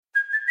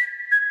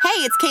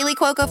Hey, it's Kaylee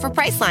Cuoco for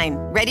Priceline.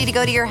 Ready to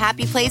go to your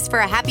happy place for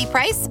a happy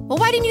price? Well,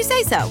 why didn't you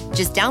say so?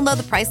 Just download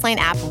the Priceline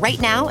app right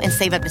now and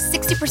save up to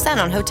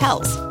 60% on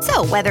hotels.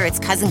 So whether it's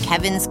Cousin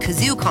Kevin's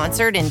Kazoo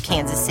Concert in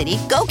Kansas City,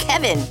 go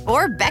Kevin,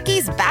 or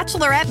Becky's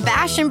Bachelorette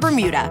Bash in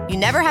Bermuda, you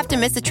never have to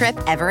miss a trip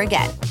ever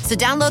again. So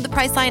download the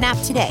Priceline app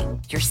today.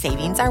 Your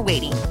savings are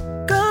waiting.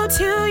 Go to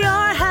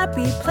your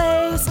happy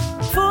place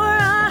for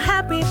a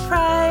happy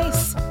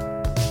price.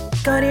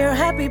 Go to your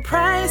happy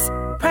price,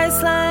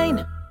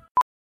 Priceline.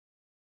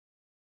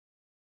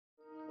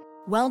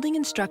 Welding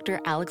instructor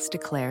Alex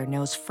DeClaire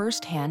knows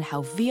firsthand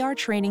how VR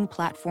training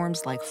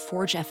platforms like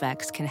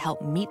ForgeFX can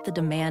help meet the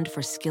demand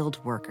for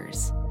skilled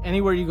workers.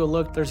 Anywhere you go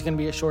look, there's going to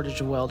be a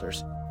shortage of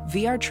welders.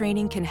 VR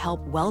training can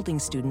help welding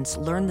students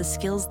learn the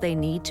skills they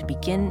need to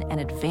begin and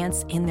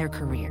advance in their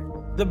career.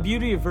 The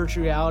beauty of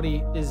virtual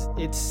reality is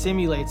it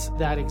simulates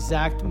that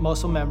exact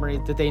muscle memory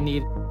that they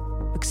need.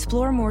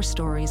 Explore more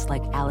stories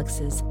like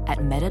Alex's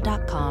at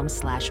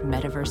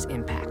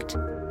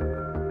meta.com/metaverseimpact.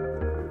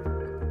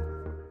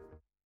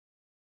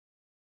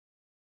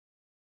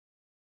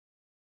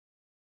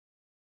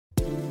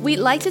 We'd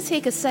like to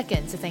take a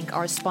second to thank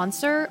our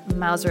sponsor,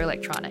 Mouser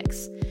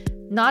Electronics.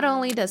 Not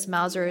only does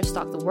Mouser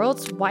stock the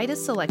world's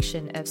widest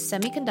selection of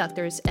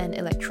semiconductors and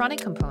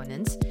electronic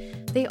components,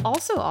 they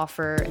also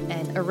offer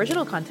an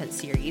original content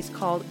series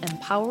called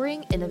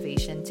Empowering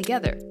Innovation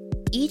Together.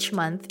 Each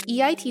month,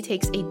 EIT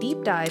takes a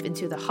deep dive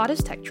into the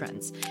hottest tech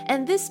trends,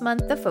 and this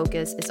month the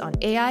focus is on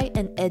AI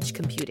and edge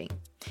computing.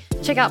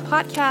 Check out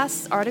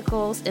podcasts,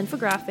 articles,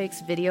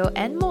 infographics, video,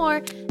 and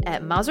more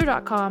at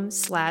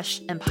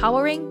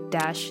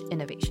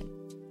mouser.com/empowering-innovation.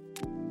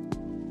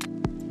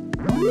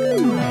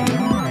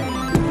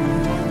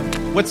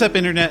 What's up,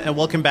 Internet, and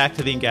welcome back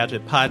to the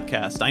Gadget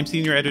Podcast. I'm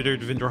Senior Editor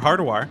Devindra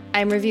Hardawar.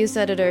 I'm Reviews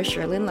Editor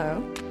Sherlyn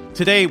Lowe.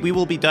 Today, we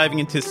will be diving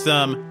into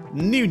some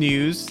new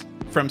news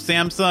from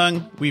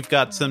Samsung. We've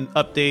got some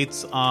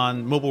updates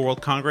on Mobile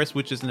World Congress,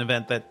 which is an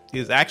event that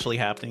is actually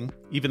happening,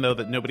 even though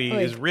that nobody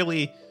is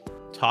really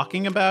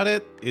talking about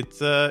it. It's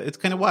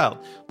kind of wild.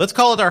 Let's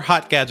call it our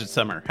hot gadget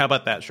summer. How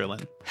about that,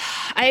 Sherlyn?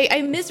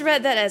 I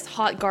misread that as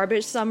hot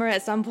garbage summer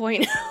at some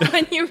point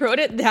when you wrote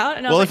it down.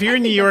 And well, if you're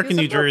in New York and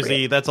New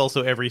Jersey, that's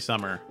also every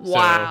summer.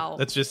 Wow. So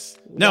that's just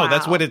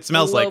that's what it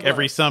smells like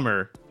every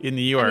summer in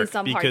New York,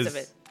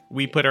 because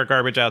we put our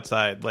garbage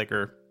outside.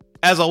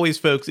 As always,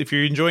 folks, if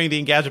you're enjoying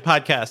the Engadget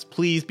Podcast,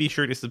 please be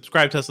sure to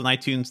subscribe to us on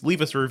iTunes,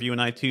 leave us a review on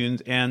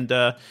iTunes, and,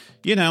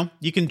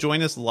 you can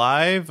join us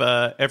live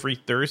every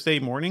Thursday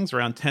mornings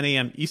around 10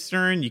 a.m.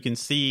 Eastern. You can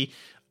see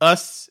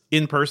us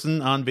in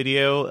person on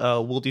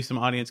video. We'll do some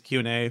audience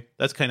Q&A.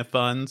 That's kind of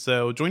fun,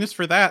 so join us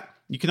for that.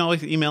 You can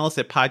always email us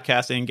at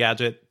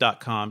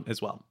podcast@engadget.com as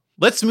well.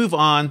 Let's move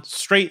on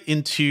straight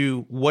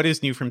into what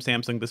is new from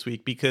Samsung this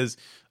week, because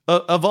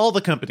of all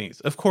the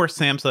companies, of course,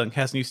 Samsung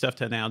has new stuff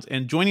to announce.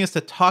 And joining us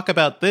to talk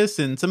about this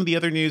and some of the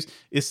other news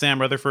is Sam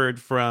Rutherford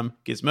from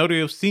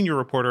Gizmodo, senior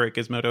reporter at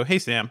Gizmodo. Hey,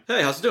 Sam.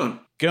 Hey, how's it doing?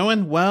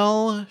 Going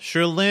well.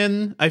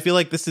 Sherlyn, I feel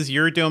like this is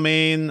your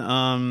domain.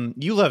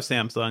 You love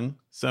Samsung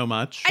so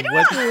much. I don't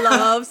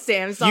love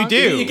Samsung. You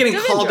do. You're getting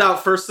called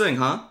out first thing,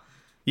 huh?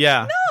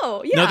 Yeah.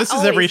 No, this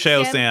is every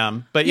show,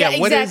 Sam. But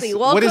exactly.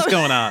 What is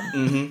going on?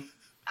 Mm-hmm.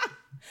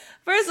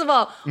 First of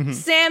all,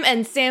 Sam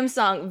and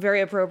Samsung, very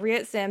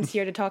appropriate. Sam's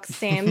here to talk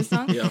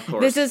Samsung. Yeah, of course.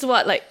 This is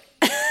what,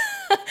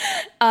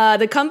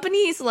 the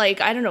company's,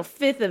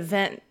 fifth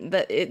event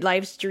that it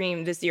live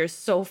streamed this year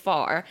so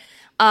far.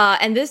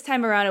 And this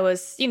time around, it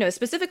was,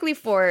 specifically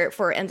for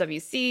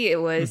MWC,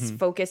 it was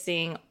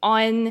focusing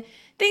on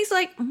things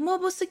like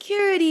mobile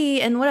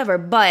security and whatever.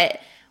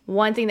 But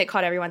one thing that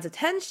caught everyone's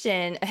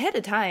attention ahead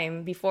of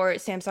time, before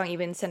Samsung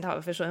even sent out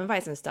official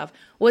invites and stuff,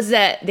 was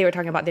that they were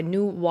talking about the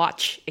new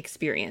watch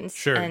experience.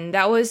 Sure. And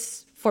that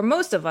was, for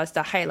most of us,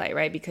 the highlight,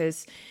 right?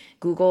 Because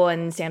Google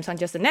and Samsung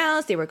just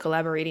announced they were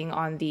collaborating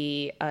on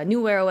the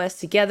new Wear OS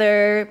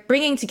together,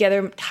 bringing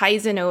together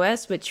Tizen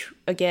OS, which,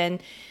 again,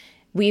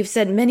 we've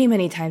said many,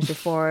 many times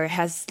before,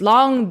 has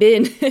long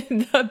been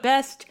the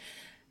best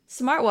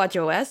smartwatch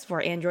OS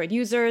for Android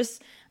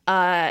users.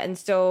 And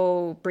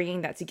so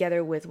bringing that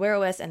together with Wear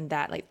OS and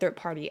that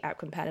third-party app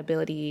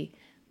compatibility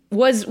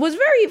was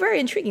very, very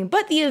intriguing.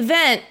 But the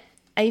event,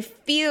 I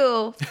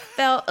felt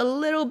a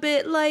little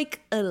bit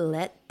like a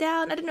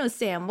letdown. I don't know,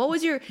 Sam, what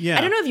was your... Yeah.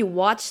 I don't know if you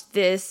watched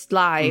this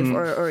live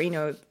or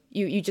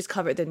you just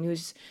covered the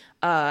news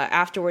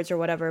afterwards or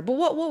whatever. But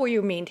what were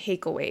your main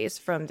takeaways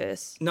from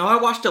this? No,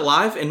 I watched it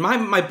live, and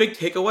my big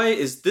takeaway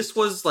is this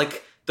was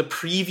the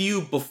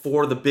preview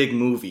before the big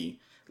movie.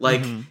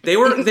 They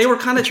were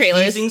kind of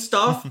teasing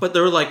stuff, but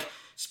they were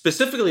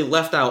specifically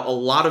left out a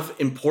lot of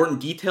important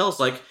details.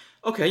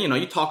 Okay,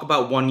 you talk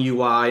about One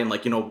UI and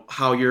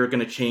how you're going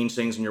to change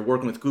things, and you're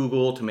working with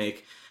Google to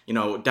make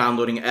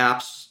downloading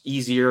apps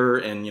easier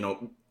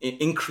and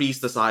increase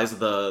the size of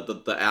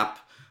the app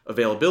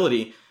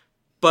availability.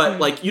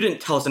 But you didn't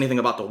tell us anything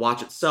about the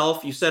watch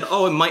itself. You said,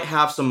 it might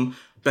have some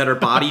better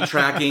body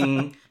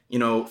tracking,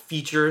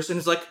 features, and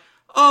it's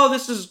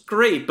this is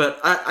great, but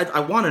I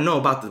want to know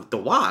about the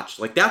watch.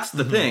 That's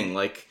the thing.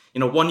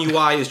 One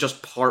UI is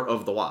just part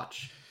of the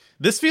watch.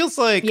 This feels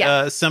like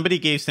somebody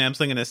gave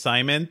Samsung an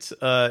assignment,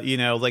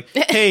 like,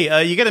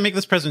 hey, you got to make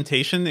this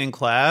presentation in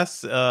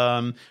class.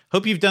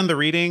 Hope you've done the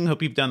reading.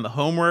 Hope you've done the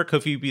homework.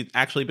 Hope you've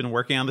actually been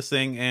working on this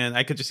thing. And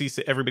I could just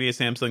see everybody at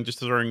Samsung just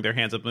throwing their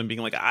hands up and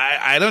being like,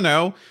 I don't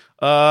know.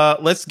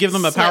 Let's give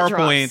them a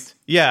PowerPoint. Drops.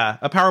 Yeah,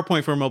 a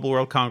PowerPoint for Mobile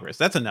World Congress.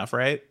 That's enough,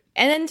 right?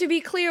 And then to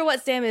be clear,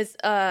 what Sam is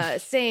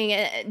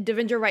saying,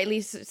 Devendra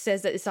rightly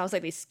says that it sounds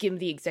like they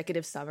skimmed the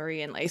executive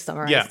summary and like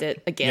summarized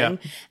it again.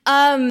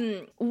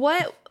 Yeah.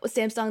 What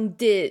Samsung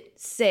did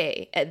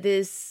say at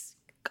this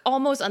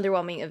almost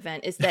underwhelming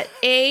event is that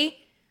a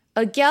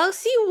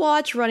Galaxy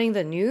Watch running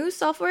the new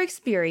software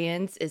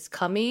experience is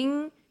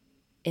coming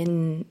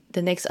in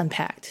the next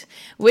Unpacked,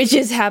 which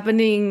is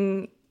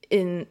happening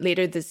in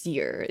later this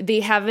year.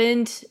 They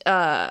haven't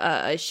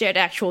shared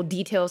actual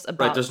details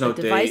about there's no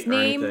the device date or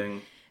name.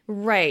 Anything.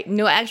 Right,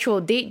 no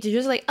actual date. They're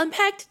just like,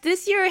 Unpacked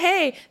this year,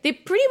 hey. They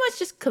pretty much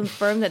just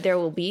confirmed that there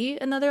will be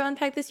another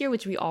Unpacked this year,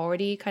 which we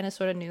already kind of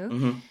sort of knew.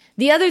 Mm-hmm.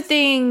 The other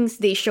things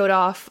they showed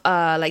off,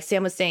 like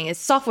Sam was saying, is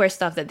software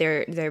stuff that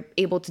they're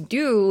able to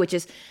do, which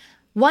is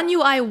One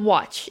UI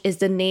Watch is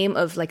the name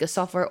of like a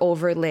software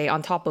overlay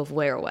on top of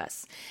Wear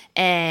OS.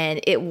 And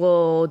it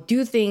will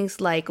do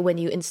things like when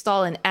you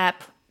install an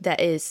app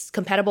that is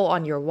compatible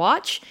on your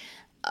watch,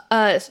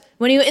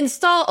 when you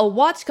install a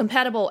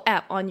watch-compatible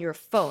app on your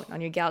phone,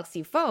 on your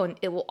Galaxy phone,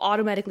 it will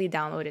automatically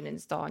download and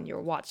install on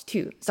your watch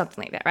too,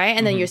 something like that, right?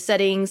 And then your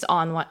settings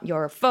on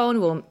your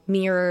phone will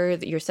mirror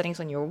your settings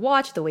on your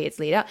watch, the way it's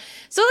laid out.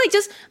 So like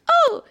just,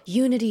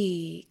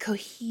 unity,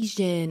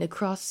 cohesion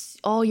across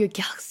all your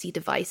Galaxy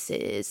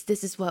devices.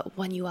 This is what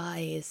One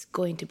UI is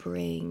going to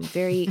bring.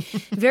 Very,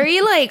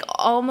 very like,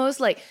 almost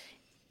like,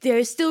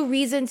 there's still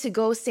reason to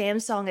go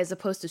Samsung as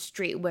opposed to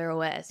straight Wear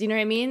OS. You know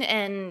what I mean?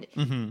 And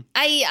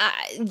I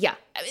mean,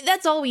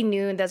 that's all we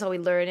knew and that's all we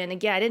learned. And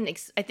again,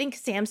 I think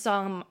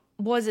Samsung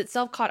was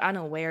itself caught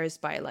unawares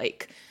by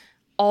like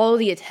all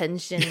the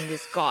attention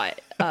this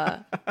got.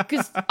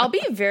 Because I'll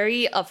be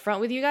very upfront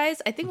with you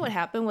guys. I think what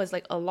happened was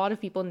like a lot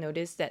of people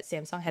noticed that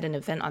Samsung had an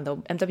event on the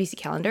MWC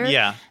calendar.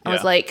 Yeah. And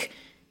was like,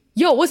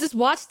 yo, what's this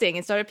watch thing?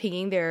 And started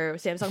pinging their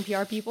Samsung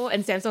PR people.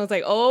 And Samsung's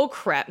like, oh,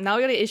 crap. Now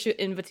we got to issue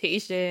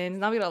invitations.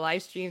 Now we got to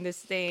live stream this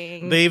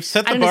thing. They've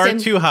set the bar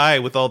too high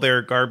with all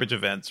their garbage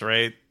events,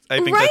 right?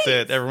 I think that's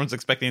it. Everyone's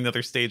expecting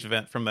another stage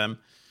event from them.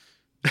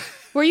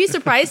 Were you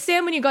surprised,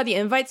 Sam, when you got the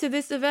invite to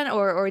this event?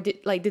 Or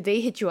did they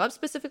hit you up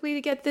specifically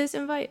to get this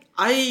invite?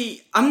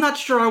 I'm not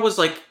sure I was,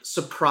 like,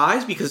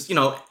 surprised because,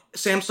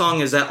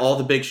 Samsung is at all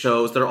the big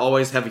shows. They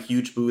always have a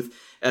huge booth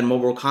at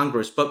Mobile World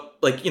Congress. But,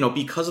 like,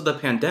 because of the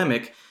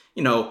pandemic,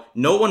 no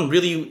one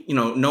really,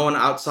 no one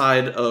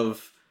outside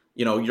of,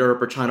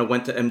 Europe or China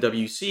went to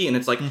MWC. And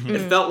it's like,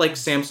 it felt like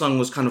Samsung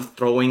was kind of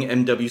throwing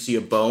MWC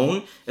a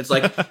bone. It's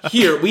like,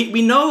 here,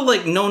 we know,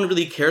 like, no one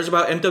really cares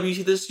about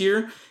MWC this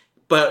year.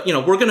 But,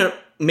 we're going to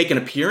make an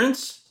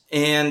appearance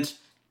and,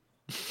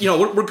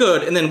 we're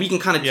good. And then we can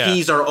kind of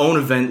tease our own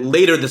event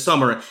later this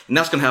summer. And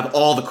that's going to have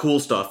all the cool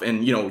stuff.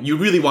 And, you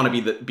really want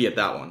to be at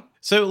that one.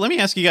 So let me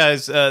ask you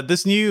guys,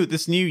 this new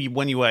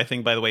One UI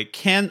thing, by the way,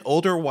 can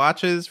older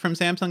watches from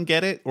Samsung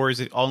get it? Or is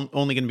it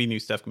only going to be new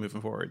stuff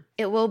moving forward?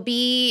 It will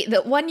be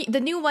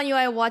the new One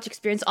UI Watch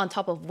experience on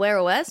top of Wear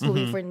OS will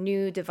be for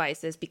new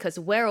devices because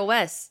Wear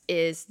OS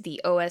is the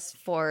OS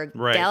for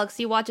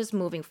Galaxy watches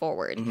moving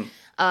forward.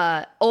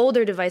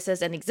 Older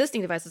devices and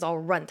existing devices all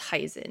run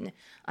Tizen.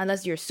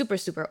 Unless you're super,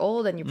 super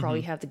old and you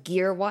probably have the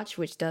Gear watch,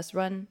 which does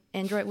run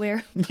Android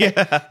Wear.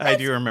 Yeah, I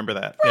do remember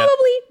that.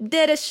 Probably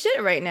dead as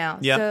shit right now.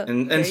 Yeah. So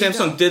and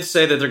Samsung did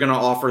say that they're going to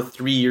offer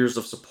 3 years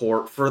of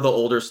support for the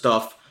older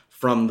stuff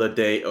from the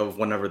date of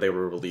whenever they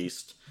were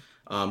released,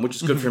 which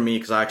is good for me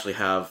because I actually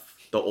have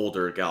the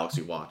older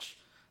Galaxy Watch.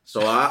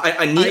 So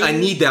I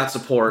need that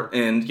support,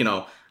 and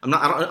I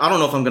don't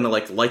know if I'm going to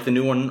like the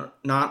new one or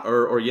not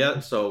or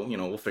yet. So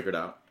we'll figure it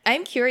out.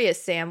 I'm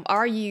curious, Sam.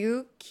 Are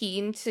you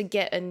keen to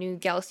get a new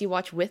Galaxy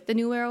Watch with the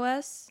new Wear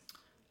OS?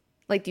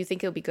 Like, do you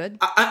think it'll be good?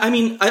 I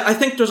mean, I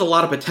think there's a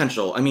lot of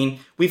potential. I mean,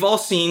 we've all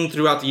seen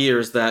throughout the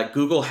years that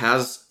Google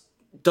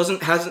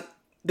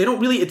they don't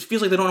really, it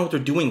feels like they don't know what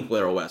they're doing with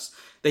Wear OS.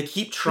 They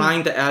keep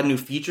trying to add new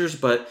features,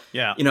 but,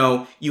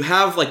 you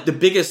have, like, the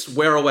biggest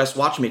Wear OS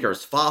watchmaker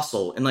is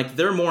Fossil, and, like,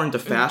 they're more into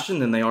fashion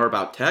than they are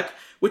about tech,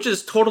 which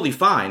is totally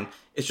fine.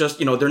 It's just,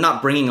 they're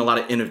not bringing a lot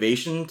of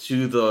innovation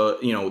to the,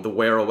 the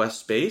Wear OS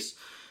space.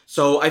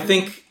 So I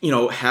think,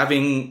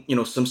 having,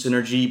 some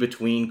synergy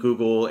between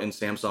Google and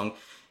Samsung,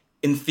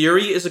 in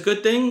theory, is a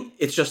good thing.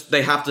 It's just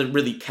they have to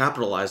really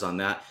capitalize on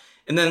that.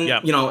 And then,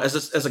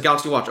 as a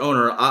Galaxy Watch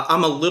owner,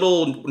 I'm a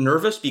little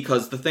nervous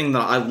because the thing that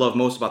I love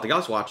most about the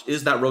Galaxy Watch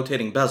is that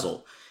rotating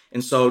bezel.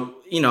 And so,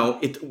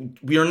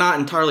 we are not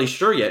entirely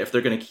sure yet if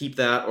they're going to keep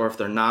that or if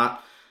they're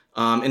not.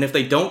 And if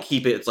they don't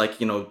keep it, it's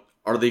like,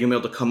 are they going to be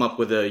able to come up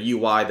with a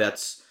UI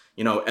that's,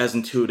 as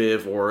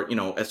intuitive or,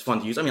 as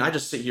fun to use? I mean, I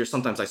just sit here,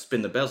 sometimes I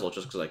spin the bezel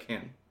just because I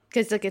can.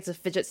 Because, like, it's a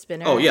fidget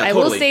spinner. Oh, yeah,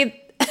 totally.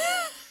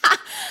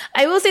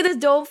 I will say this,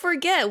 don't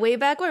forget, way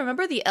back when,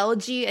 remember the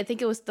LG, I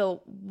think it was the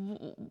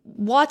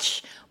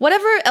watch,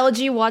 whatever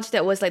LG watch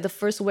that was like the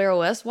first Wear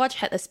OS watch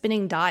had a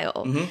spinning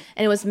dial, and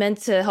it was meant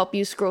to help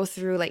you scroll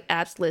through like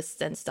apps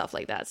lists and stuff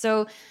like that.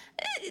 So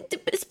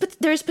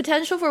there's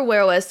potential for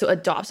Wear OS to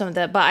adopt some of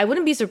that, but I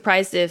wouldn't be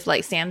surprised if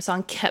like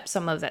Samsung kept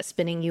some of that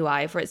spinning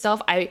UI for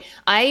itself.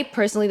 I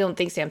personally don't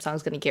think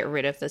Samsung's going to get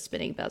rid of the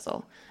spinning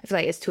bezel. I feel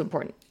like it's too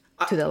important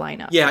to the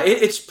lineup. Yeah,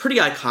 it's pretty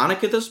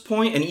iconic at this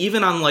point, and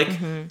even on like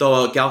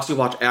the Galaxy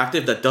Watch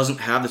Active that doesn't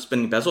have the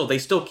spinning bezel, they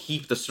still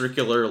keep the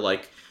circular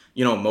like,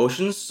 you know,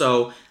 motions.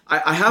 So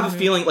I have a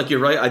feeling, like, you're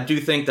right, I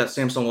do think that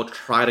Samsung will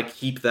try to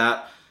keep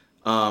that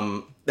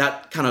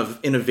that kind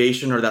of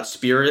innovation or that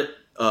spirit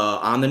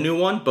on the new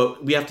one,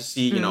 but we have to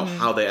see, you know,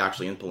 how they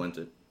actually implement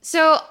it.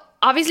 So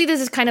obviously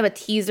this is kind of a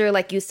teaser,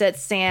 like you said,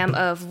 Sam,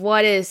 of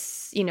what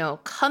is, you know,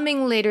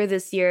 coming later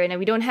this year. And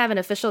we don't have an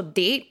official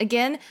date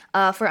again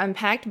for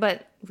Unpacked,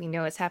 but we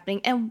know it's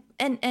happening.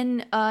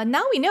 And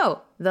now we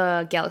know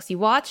the Galaxy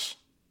Watch,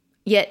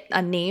 yet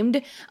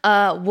unnamed,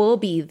 will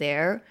be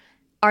there.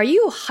 Are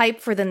you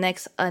hyped for the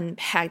next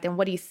Unpacked? And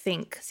what do you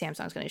think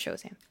Samsung's going to show,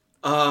 Sam?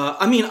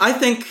 I mean, I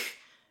think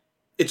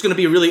it's going to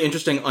be really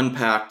interesting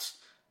Unpacked.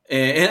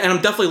 And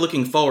I'm definitely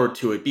looking forward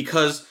to it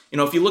because, you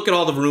know, if you look at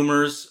all the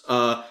rumors,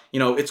 you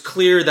know, it's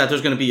clear that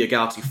there's going to be a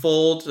Galaxy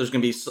Fold, there's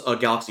going to be a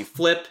Galaxy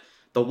Flip,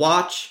 the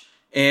watch,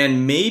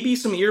 and maybe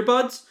some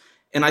earbuds.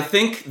 And I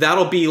think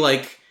that'll be,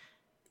 like,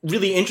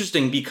 really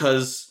interesting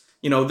because,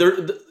 you know,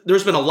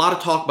 there's been a lot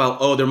of talk about,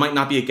 oh, there might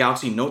not be a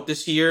Galaxy Note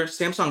this year.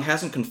 Samsung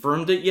hasn't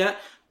confirmed it yet,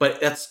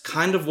 but that's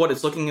kind of what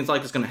it's looking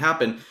like it's going to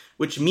happen,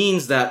 which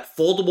means that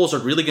foldables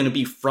are really going to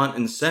be front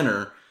and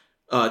center,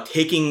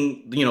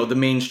 taking, you know, the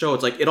main show.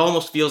 It's like, it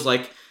almost feels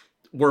like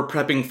we're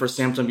prepping for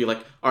Samsung to be like,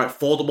 all right,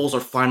 foldables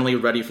are finally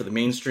ready for the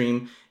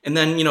mainstream. And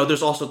then, you know,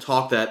 there's also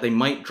talk that they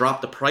might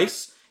drop the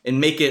price and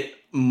make it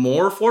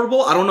more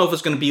affordable. I don't know if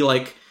it's going to be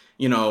like,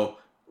 you know,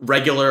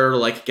 regular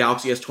like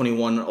Galaxy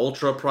S21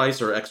 Ultra price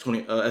or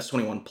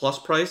S21 Plus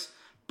price,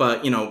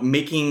 but, you know,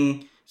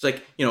 making, it's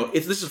like, you know,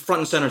 this is front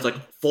and center. It's like,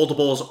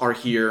 foldables are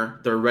here.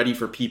 They're ready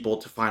for people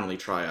to finally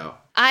try out.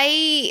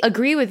 I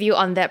agree with you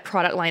on that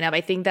product lineup.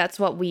 I think that's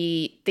what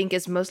we think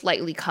is most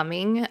likely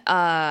coming,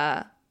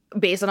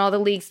 based on all the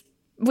leaks,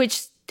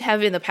 which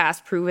have in the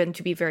past proven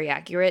to be very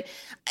accurate.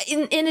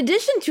 In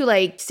addition to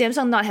like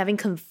Samsung not having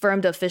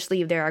confirmed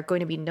officially if there are going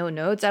to be no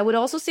notes, I would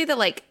also say that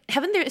like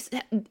hasn't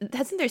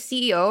their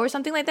CEO or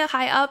something like that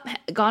high up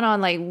gone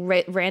on like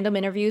random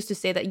interviews to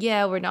say that,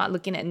 yeah, we're not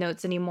looking at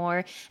notes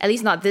anymore, at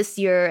least not this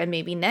year and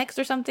maybe next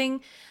or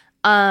something.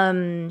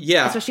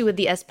 Yeah, especially with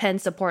the S Pen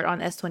support on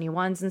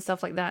S21s and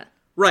stuff like that.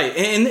 Right,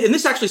 and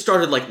this actually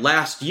started like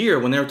last year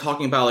when they were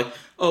talking about like,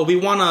 oh, we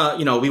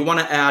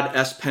wanna add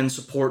S Pen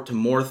support to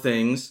more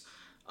things,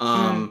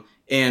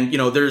 and you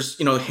know, there's,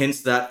 you know,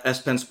 hints that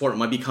S Pen support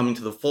might be coming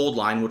to the Fold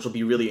line, which will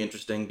be really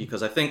interesting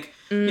because I think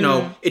you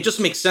know, it just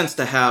makes sense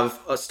to have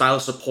a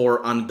stylus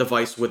support on a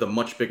device with a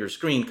much bigger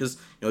screen because,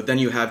 you know, then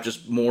you have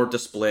just more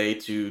display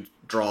to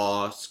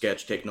draw,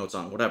 sketch, take notes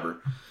on,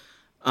 whatever.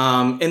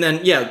 And then,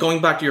 yeah,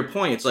 going back to your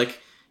point, it's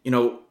like, you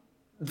know,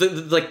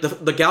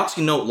 the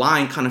Galaxy Note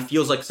line kind of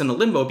feels like it's in a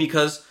limbo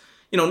because,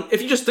 you know,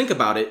 if you just think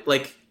about it,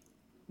 like,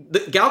 the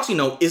Galaxy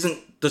Note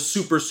isn't the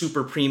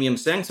super premium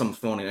Samsung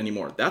phone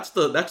anymore. That's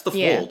the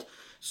Fold.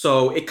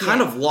 So it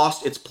kind of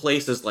lost its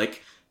place as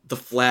like the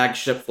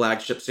flagship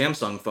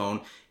Samsung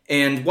phone.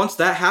 And once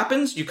that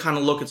happens, you kind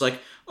of look, it's like,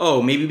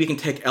 oh, maybe we can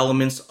take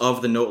elements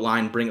of the Note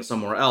line, bring it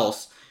somewhere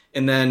else,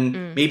 and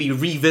then maybe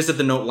revisit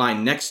the Note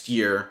line next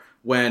year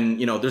when,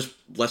 you know, there's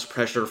less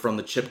pressure from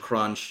the chip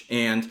crunch.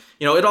 And,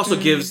 you know, it also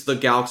gives the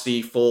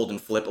Galaxy Fold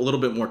and Flip a little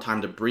bit more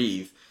time to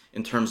breathe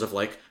in terms of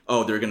like,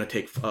 oh, they're going to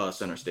take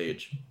center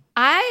stage.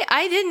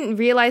 I didn't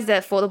realize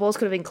that foldables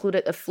could have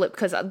included a Flip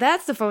because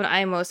that's the phone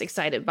I'm most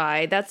excited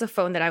by. That's the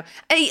phone that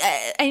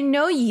I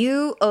know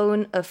you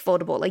own a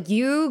foldable. Like,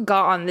 you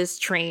got on this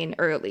train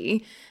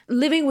early.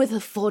 Living with a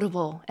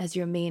foldable as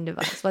your main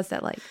device, what's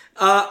that like?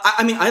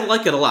 I mean, I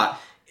like it a lot.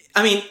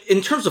 I mean,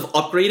 in terms of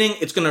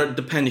upgrading, it's going to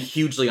depend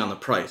hugely on the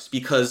price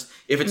because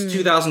if it's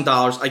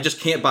 $2,000, I just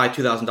can't buy a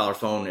 $2,000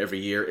 phone every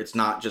year. It's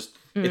not just,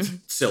 it's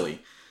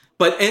silly.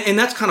 But, and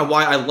that's kind of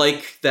why I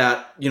like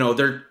that, you know,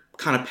 they're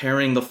kind of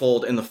pairing the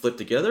Fold and the Flip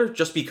together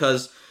just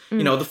because,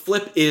 you know, the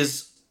Flip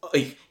is,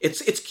 like,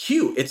 it's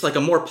cute. It's like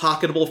a more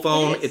pocketable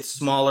phone. It's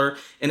smaller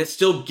and it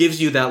still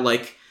gives you that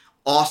like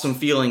awesome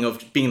feeling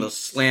of being able to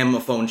slam a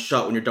phone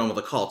shut when you're done with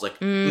a call. It's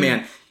like,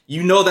 man,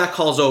 you know that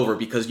call's over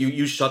because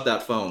you shut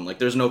that phone. Like,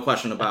 there's no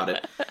question about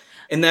it.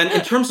 And then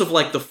in terms of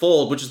like the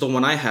Fold, which is the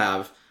one I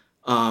have,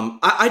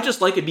 I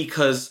just like it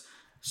because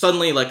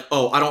suddenly like,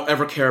 oh, I don't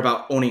ever care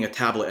about owning a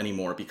tablet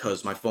anymore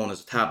because my phone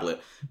is a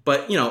tablet.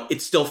 But, you know,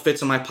 it still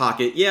fits in my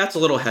pocket. Yeah, it's a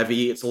little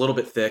heavy. It's a little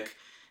bit thick.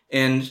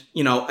 And,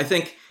 you know, I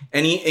think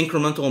any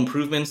incremental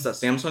improvements that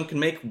Samsung can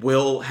make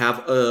will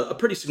have a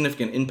pretty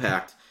significant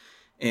impact.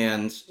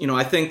 And, you know,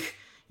 I think,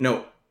 you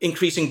know,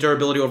 increasing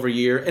durability over a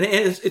year. And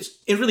it's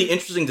really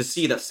interesting to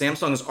see that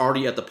Samsung is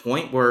already at the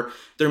point where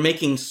they're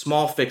making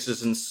small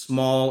fixes and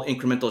small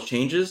incremental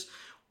changes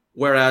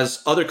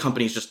whereas other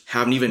companies just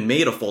haven't even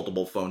made a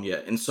foldable phone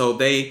yet. And so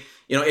they,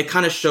 it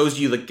kind of shows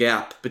you the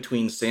gap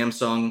between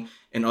Samsung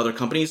and other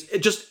companies,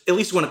 at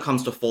least when it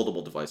comes to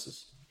foldable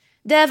devices.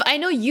 Dev, I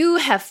know you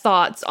have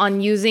thoughts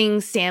on using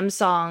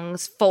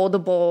Samsung's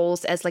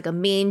foldables as like a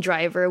main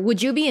driver.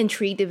 Would you be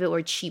intrigued if it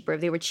were cheaper?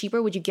 If they were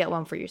cheaper, would you get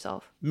one for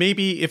yourself?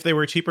 Maybe if they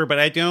were cheaper, but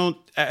I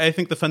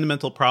think the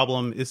fundamental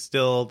problem is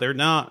still they're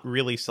not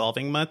really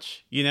solving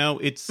much.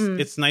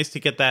 It's nice to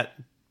get that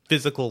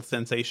physical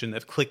sensation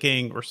of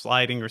clicking or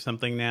sliding or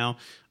something now.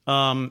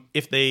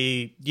 If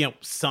they,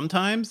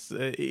 sometimes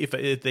if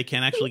they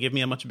can actually give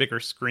me a much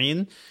bigger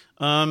screen,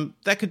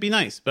 that could be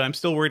nice, but I'm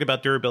still worried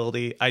about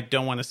durability. I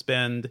don't want to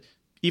spend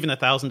even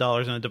 $1,000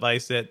 on a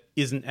device that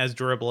isn't as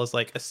durable as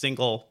like a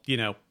single,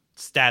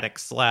 static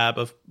slab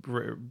of,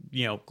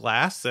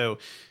 glass. So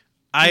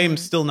I am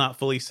still not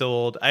fully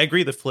sold. I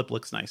agree the flip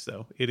looks nice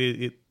though.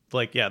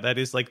 That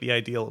is like the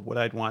ideal of what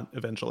I'd want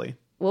eventually.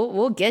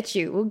 We'll get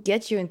you. We'll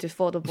get you into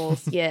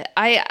foldables. Yeah,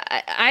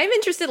 I'm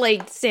interested.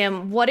 Like,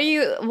 Sam, what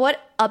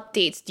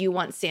updates do you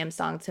want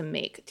Samsung to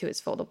make to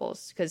its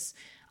foldables? Because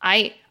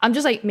I'm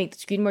just like, make the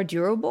screen more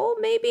durable,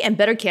 maybe, and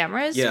better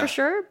cameras for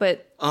sure.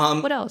 But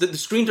what else? The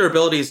screen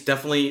durability is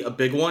definitely a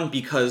big one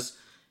because,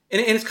 and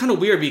it's kind of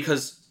weird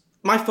because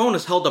my phone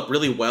has held up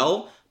really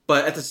well,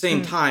 but at the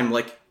same time,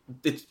 like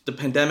the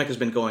pandemic has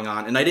been going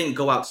on, and I didn't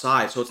go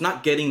outside, so it's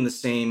not getting the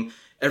same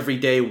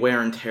everyday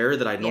wear and tear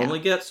that I normally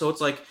get. So it's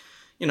like,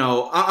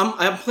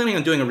 I'm planning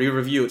on doing a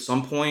re-review at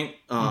some point,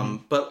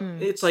 but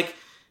it's like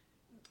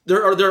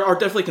there are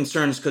definitely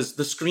concerns because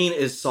the screen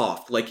is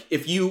soft. Like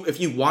if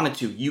you wanted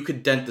to, you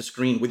could dent the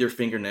screen with your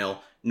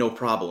fingernail, no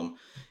problem.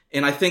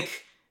 And I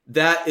think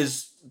that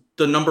is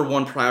the number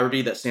one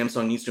priority that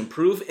Samsung needs to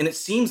improve. And it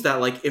seems that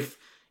like if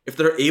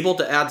they're able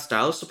to add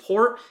stylus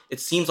support, it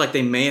seems like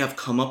they may have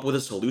come up with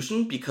a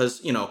solution because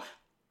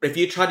if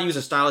you try to use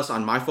a stylus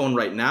on my phone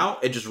right now,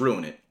 it just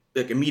ruin it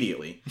like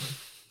immediately.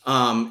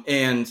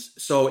 And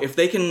so if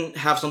they can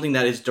have something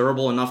that is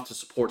durable enough to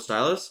support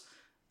stylus,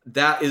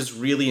 that is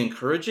really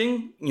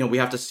encouraging. We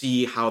have to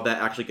see how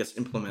that actually gets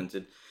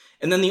implemented.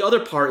 And then the other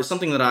part is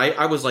something that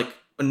I was like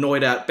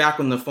annoyed at back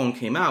when the phone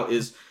came out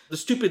is the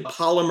stupid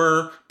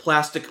polymer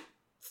plastic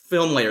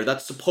film layer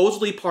that's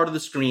supposedly part of the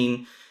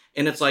screen.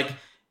 And it's like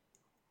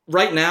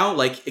right now,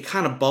 like it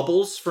kind of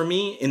bubbles for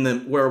me in the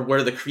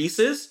where the crease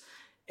is.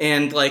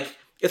 And like,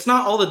 it's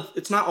not all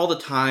the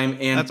time,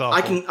 and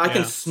I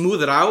can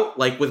smooth it out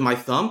like with my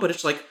thumb, but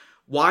it's like,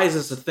 why is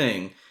this a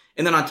thing?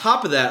 And then on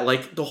top of that,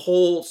 like the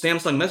whole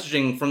Samsung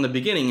messaging from the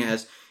beginning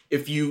has,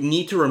 if you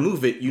need to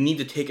remove it, you need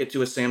to take it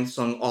to a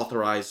Samsung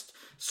authorized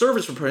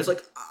service repair. It's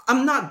like,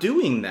 I'm not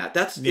doing that.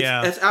 That's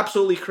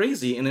absolutely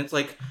crazy. And it's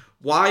like,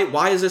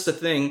 why is this a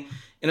thing?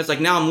 And it's like,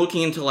 now I'm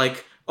looking into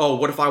like, oh,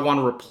 what if I want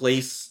to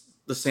replace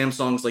the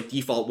Samsung's like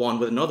default one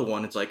with another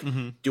one? It's like,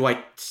 do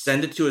I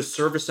send it to a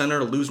service center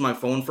to lose my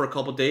phone for a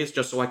couple of days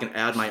just so I can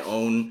add my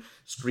own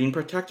screen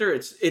protector?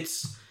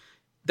 It's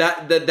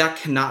that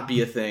cannot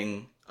be a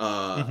thing.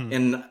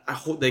 And I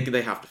hope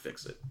they have to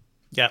fix it.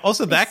 Yeah.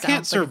 Also, that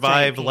can't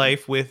survive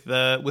life with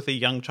a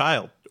young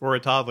child or a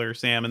toddler,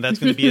 Sam, and that's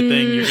going to be a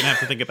thing you're going to have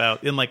to think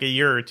about in like a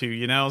year or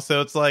two.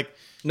 So it's like,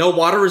 no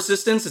water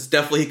resistance is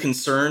definitely a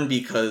concern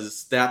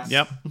because that's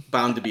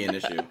bound to be an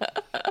issue.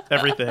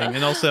 Everything.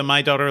 And also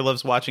my daughter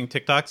loves watching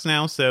TikToks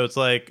now. So it's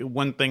like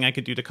one thing I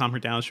could do to calm her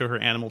down is show her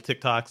animal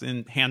TikToks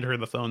and hand her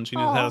the phone. She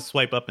knows how to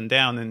swipe up and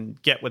down and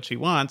get what she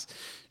wants.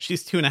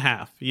 She's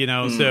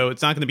 2.5, so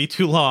it's not going to be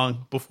too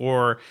long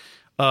before,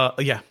 a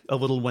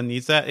little one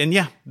needs that. And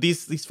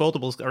these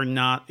foldables are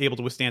not able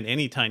to withstand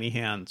any tiny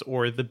hands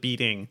or the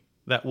beating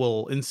that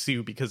will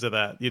ensue because of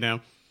that,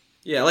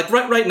 Yeah, like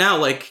right now,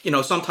 like,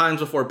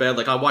 sometimes before bed,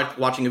 like I'm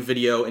watching a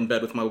video in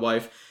bed with my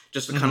wife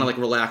just to kind of like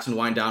relax and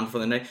wind down for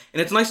the night.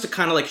 And it's nice to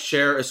kind of like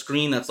share a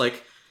screen that's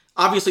like,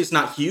 obviously it's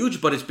not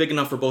huge, but it's big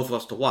enough for both of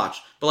us to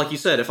watch. But like you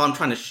said, if I'm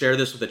trying to share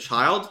this with a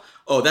child,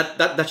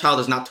 that child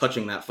is not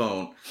touching that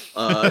phone.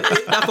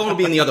 That phone will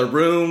be in the other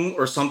room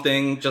or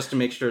something just to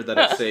make sure that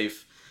it's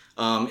safe.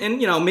 And,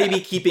 maybe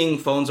keeping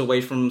phones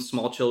away from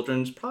small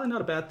children is probably not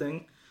a bad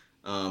thing.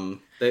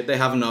 They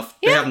have enough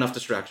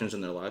distractions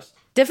in their lives.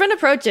 Different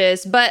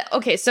approaches, but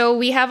okay, so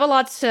we have a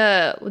lot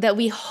that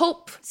we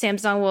hope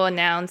Samsung will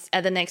announce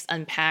at the next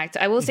Unpacked.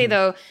 I will say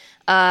though,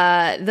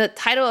 the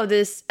title of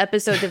this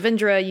episode,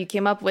 Devindra, you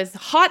came up with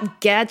Hot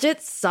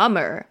Gadget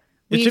Summer.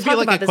 It should be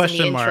like a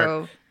question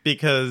mark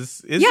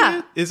because is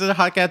it a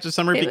Hot Gadget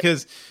Summer?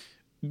 Because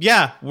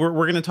we're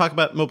going to talk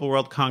about Mobile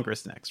World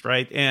Congress next,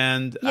 right?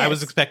 And I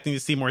was expecting to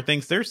see more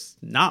things. There's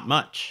not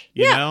much,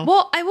 you know?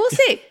 Well, I will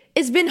say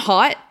it's been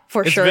hot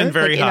for sure. It's been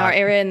very hot in our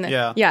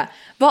area.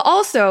 But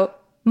also,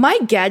 my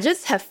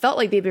gadgets have felt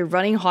like they've been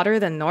running hotter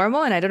than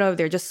normal, and I don't know if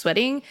they're just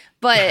sweating.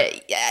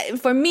 But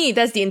for me,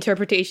 that's the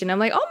interpretation. I'm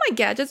like, oh, my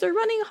gadgets are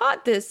running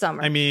hot this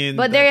summer. I mean,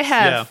 but there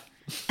have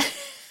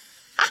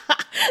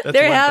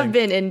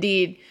been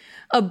indeed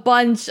a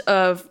bunch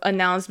of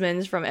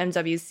announcements from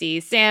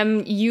MWC.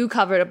 Sam, you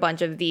covered a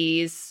bunch of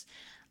these.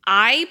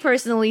 I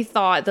personally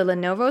thought the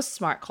Lenovo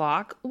Smart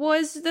Clock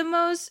was the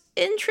most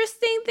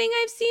interesting thing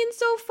I've seen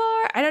so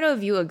far. I don't know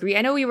if you agree.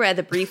 I know we were at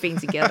the briefing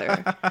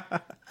together.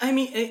 I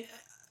mean,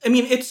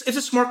 it's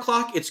a smart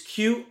clock. It's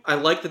cute. I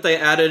like that they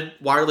added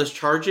wireless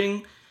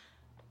charging,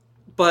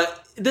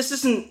 but this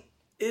isn't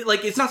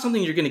it's not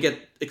something you're going to get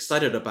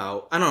excited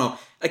about. I don't know.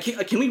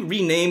 Can we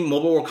rename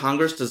Mobile World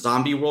Congress to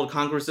Zombie World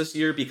Congress this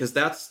year? Because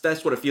that's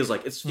what it feels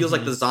like. It feels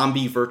like the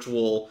zombie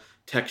virtual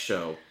tech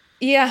show.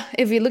 Yeah,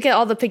 if you look at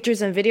all the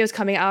pictures and videos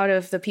coming out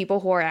of the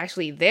people who are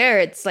actually there,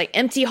 it's like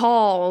empty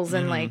halls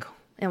and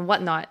and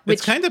whatnot.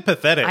 It's kind of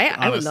pathetic,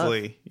 I would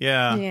honestly.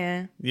 Love.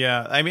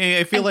 Yeah. I mean,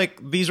 I feel like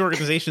these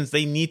organizations,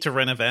 they need to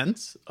run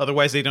events,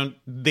 otherwise they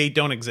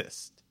don't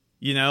exist.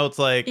 You know, it's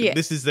like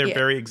this is their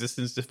very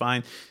existence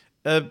defined.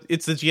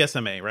 It's the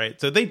GSMA,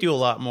 right? So they do a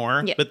lot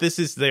more, but this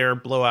is their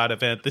blowout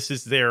event. This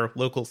is their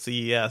local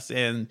CES,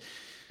 and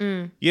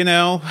you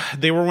know,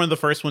 they were one of the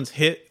first ones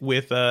hit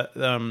with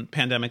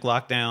pandemic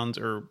lockdowns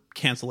or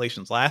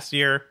cancellations last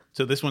year.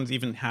 So this one's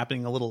even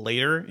happening a little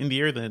later in the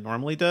year than it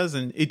normally does.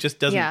 And it just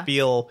doesn't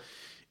feel,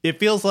 it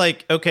feels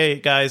like, okay,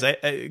 guys,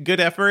 good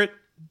effort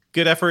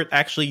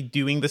actually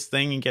doing this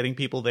thing and getting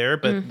people there.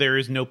 But there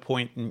is no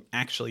point in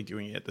actually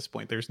doing it at this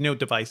point. There's no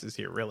devices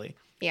here, really.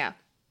 Yeah.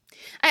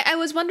 I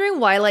was wondering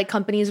why like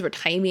companies were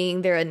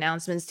timing their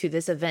announcements to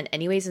this event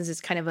anyway, since it's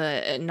kind of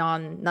a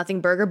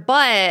nothing burger.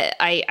 But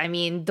I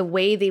mean, the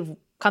way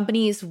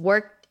companies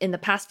worked in the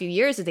past few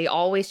years is they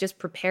always just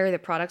prepare their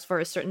products for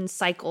a certain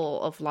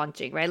cycle of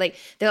launching, right? Like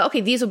they're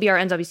okay, these will be our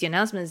MWC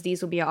announcements,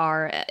 these will be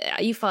our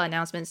IFA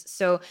announcements.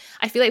 So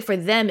I feel like for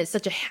them, it's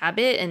such a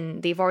habit,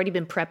 and they've already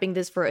been prepping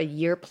this for a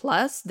year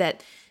plus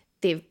that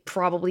they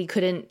probably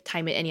couldn't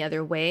time it any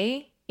other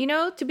way, you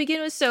know, to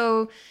begin with.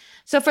 So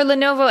for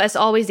Lenovo, as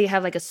always, they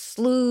have like a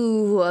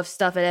slew of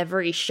stuff at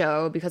every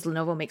show because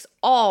Lenovo makes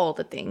all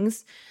the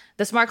things.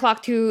 The Smart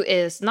Clock 2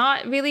 is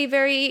not really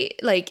very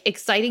like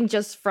exciting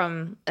just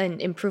from an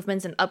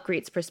improvements and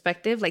upgrades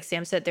perspective. Like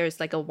Sam said, there's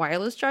like a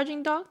wireless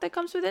charging dock that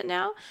comes with it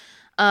now.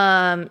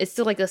 It's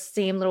still like the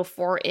same little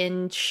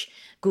 4-inch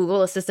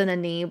Google Assistant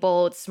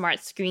enabled smart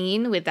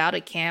screen without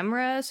a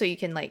camera. So you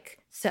can like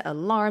set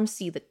alarms,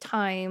 see the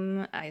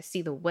time, I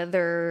see the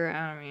weather,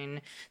 I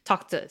mean,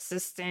 talk to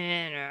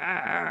assistant,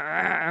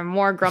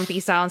 more grumpy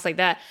sounds like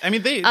that. I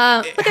mean,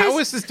 how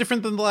is this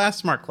different than the last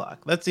smart clock?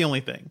 That's the only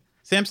thing.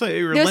 Samsung,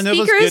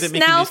 Lenovo's good at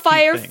making now these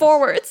fire things.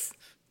 Forwards.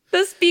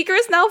 The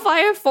speakers now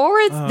fire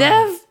forwards,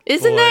 Dev.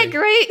 Isn't that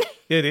great?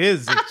 It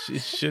is.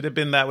 It should have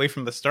been that way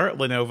from the start,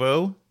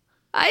 Lenovo.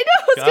 I know,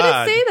 I was going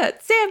to say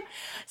that.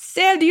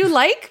 Sam, do you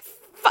like...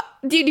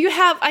 Do you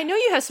have... I know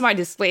you have smart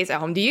displays at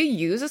home. Do you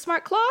use a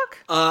smart clock?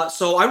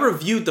 So I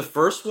reviewed the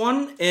first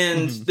one,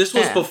 and this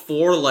was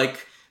before,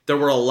 like, there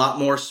were a lot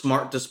more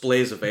smart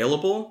displays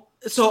available.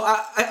 So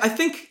I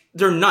think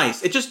they're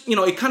nice. It just, you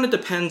know, it kind of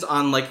depends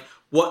on, like,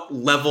 what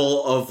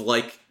level of,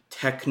 like,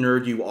 tech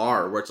nerd you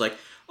are, where it's like,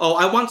 oh,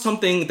 I want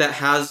something that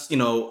has, you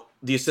know,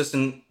 the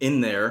assistant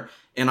in there,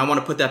 and I want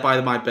to put that by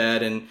my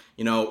bed, and,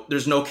 you know,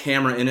 there's no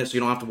camera in it, so you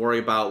don't have to worry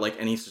about, like,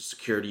 any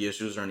security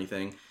issues or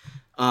anything.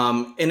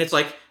 And it's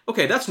like,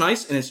 okay, that's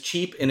nice, and it's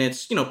cheap, and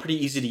it's, you know, pretty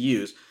easy to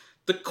use.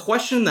 The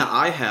question that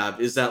I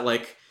have is that,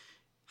 like,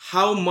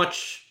 how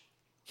much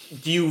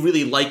do you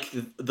really like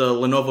the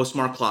Lenovo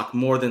Smart Clock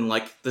more than,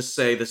 like, the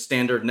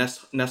standard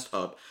Nest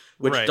Hub,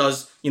 which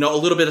does, you know, a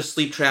little bit of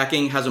sleep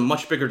tracking, has a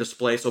much bigger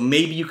display, so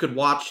maybe you could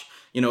watch,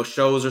 you know,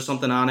 shows or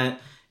something on it,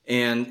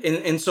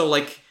 and so,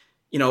 like,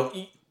 you know,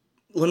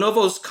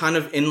 Lenovo's kind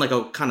of in, like,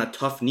 a kind of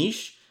tough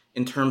niche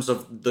in terms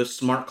of the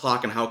smart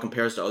clock and how it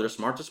compares to other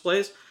smart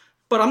displays.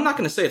 But I'm not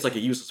going to say it's like a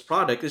useless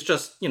product. It's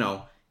just, you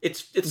know,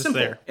 it's simple.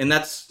 There. And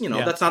that's, you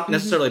know, that's not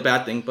necessarily a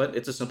bad thing, but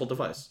it's a simple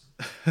device.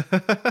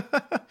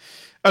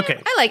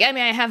 Okay.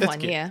 I have one,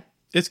 cute. yeah.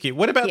 It's cute.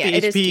 What about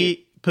the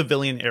HP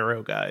Pavilion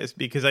Aero guys?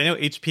 Because I know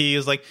HP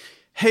is like,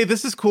 hey,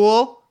 this is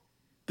cool.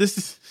 This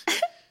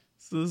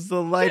is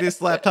the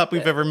lightest laptop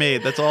we've ever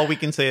made. That's all we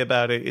can say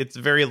about it. It's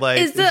very light.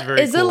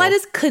 It's the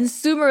lightest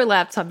consumer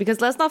laptop,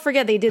 because let's not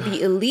forget they did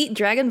the Elite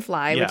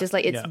Dragonfly, which is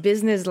like its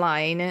business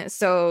line.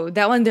 So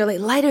that one, they're like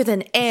lighter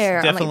than air.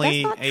 It's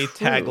definitely like, a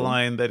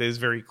tagline that is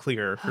very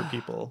clear for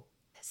people.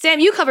 Sam,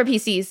 you cover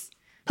PCs.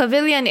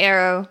 Pavilion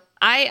Aero.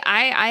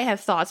 I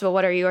have thoughts, but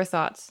what are your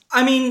thoughts?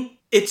 I mean,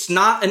 it's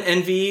not an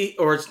Envy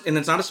and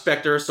it's not a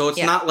Spectre, so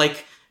it's not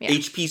like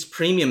HP's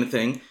premium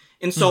thing.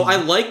 And so I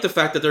like the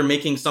fact that they're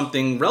making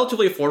something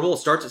relatively affordable. It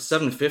starts at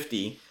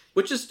 $750,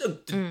 which is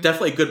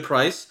definitely a good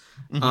price.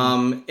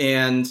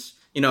 And,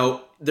 you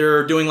know,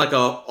 they're doing like a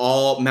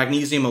all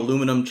magnesium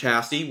aluminum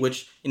chassis,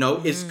 which, you know,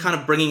 is kind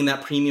of bringing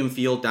that premium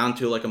feel down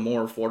to like a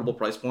more affordable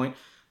price point.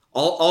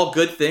 All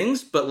good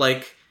things, but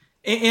like,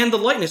 and the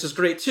lightness is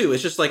great too.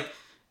 It's just like,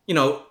 you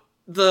know,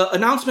 the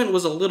announcement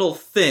was a little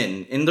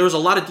thin, and there was a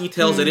lot of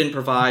details they didn't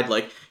provide.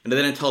 Like, you know,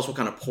 they didn't tell us what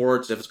kind of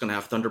ports, if it's going to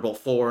have Thunderbolt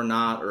 4 or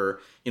not, or,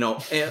 you know,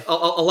 a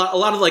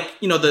lot of like,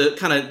 you know, the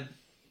kind of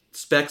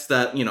specs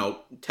that, you know,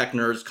 tech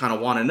nerds kind of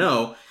want to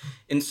know.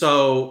 And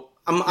so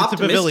I'm optimistic.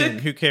 It's a Pavilion.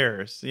 Who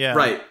cares? Yeah.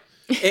 Right.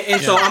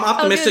 And so I'm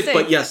optimistic,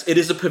 but yes, it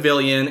is a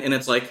pavilion, and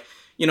it's like,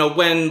 you know,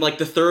 when like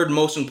the third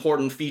most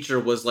important feature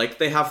was like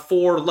they have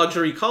 4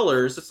 luxury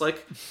colors, it's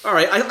like, all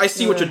right, I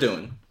see what you're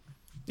doing.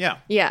 Yeah.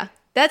 Yeah.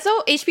 That's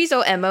all HP's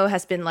MO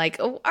has been like,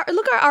 oh,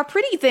 look at our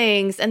pretty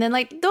things, and then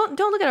like don't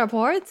look at our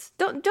ports,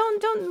 don't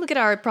look at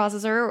our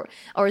processor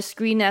or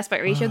screen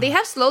aspect ratio. They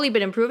have slowly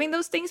been improving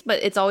those things,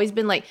 but it's always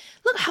been like,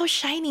 look how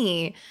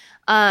shiny.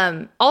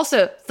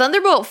 Also,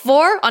 Thunderbolt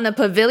 4 on a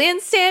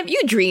pavilion, Sam,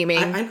 you dreaming?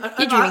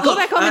 You dreaming? Go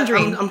back home and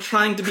dream. I'm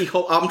trying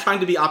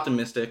to be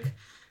optimistic.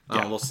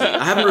 We'll see.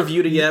 I haven't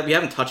reviewed it yet. We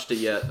haven't touched it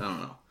yet. I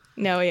don't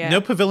know. No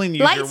pavilion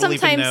user will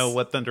even know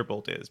what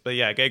Thunderbolt is. But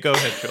yeah, go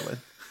ahead, Jolene.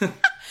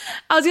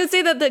 I was going to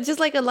say that just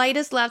like a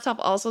lightest laptop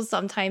also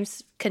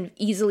sometimes can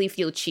easily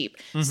feel cheap.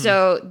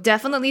 So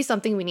definitely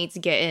something we need to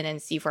get in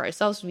and see for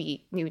ourselves.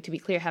 We need to be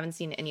clear, haven't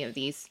seen any of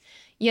these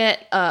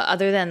yet,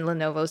 other than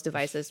Lenovo's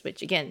devices,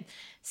 which again,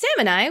 Sam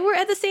and I were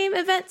at the same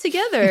event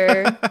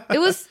together. It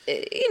was,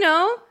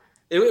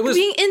 it was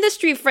being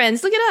industry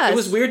friends. Look at us. It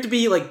was weird to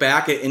be like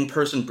back at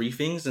in-person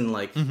briefings and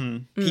like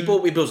people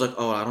was like,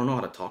 oh, I don't know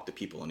how to talk to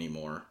people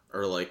anymore.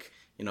 Or like,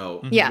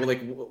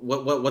 like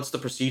what's the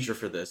procedure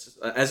for this?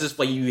 As if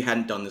like you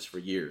hadn't done this for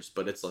years,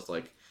 but it's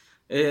like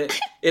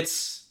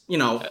it's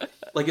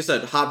like you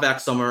said, hot back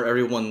summer.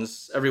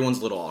 Everyone's a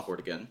little awkward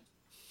again.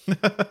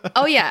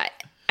 Oh yeah,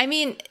 I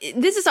mean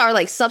this is our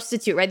like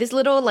substitute, right? This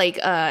little like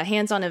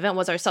hands-on event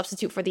was our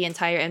substitute for the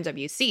entire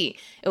MWC.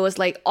 It was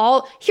like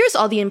here's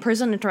all the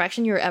in-person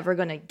interaction you're ever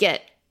gonna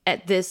get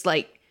at this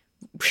like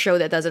show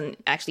that doesn't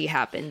actually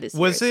happen this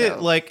year. Was it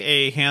like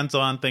a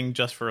hands-on thing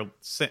just for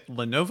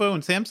Lenovo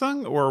and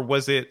Samsung, or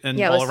was it an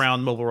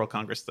all-around Mobile World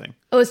Congress thing?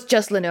 It was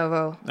just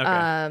Lenovo.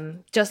 Okay.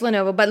 Just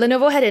Lenovo. But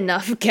Lenovo had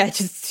enough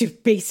gadgets to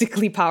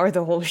basically power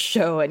the whole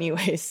show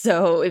anyway.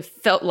 So it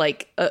felt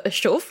like a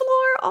show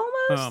floor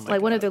almost,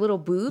 like one of their little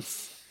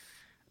booths.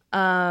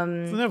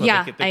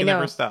 Lenovo, they can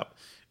never stop.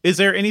 Is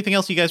there anything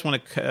else you guys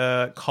want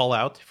to call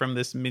out from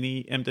this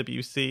mini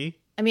MWC?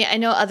 I mean, I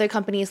know other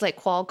companies like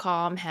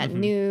Qualcomm had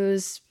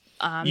news.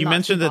 You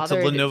mentioned it's a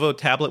Lenovo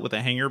tablet with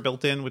a hanger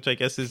built in, which I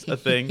guess is a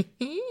thing.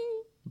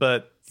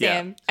 But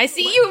Sam, I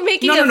see you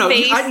making a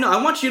face.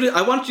 I want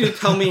you to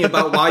tell me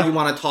about why you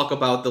want to talk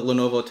about the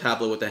Lenovo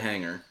tablet with the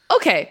hanger.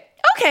 Okay.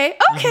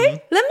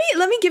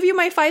 Let me give you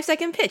my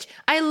 5-second pitch.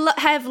 I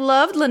have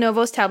loved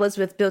Lenovo's tablets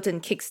with built-in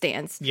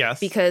kickstands. Yes,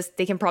 because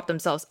they can prop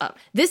themselves up.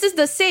 This is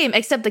the same,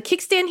 except the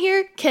kickstand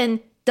here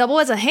can double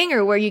as a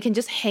hanger, where you can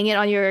just hang it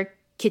on your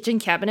kitchen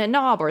cabinet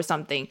knob or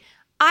something.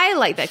 I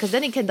like that because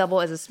then it can double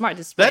as a smart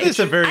display. That is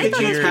a very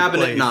weird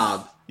cabinet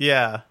knob.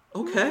 Yeah.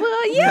 Okay.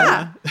 Well,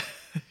 yeah.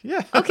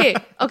 Yeah.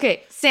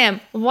 Okay.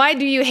 Sam, why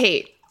do you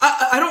hate?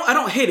 I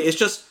don't hate it. It's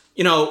just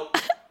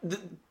the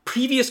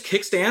previous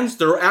kickstands,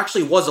 there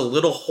actually was a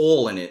little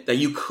hole in it that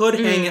you could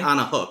hang it on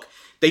a hook.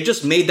 They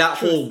just made that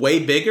hole way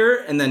bigger,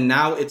 and then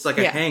now it's like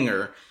a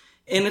hanger.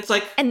 And it's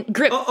like, and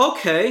grip.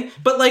 Okay,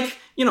 but like,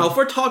 if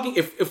we're talking,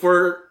 if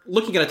we're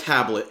looking at a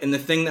tablet and the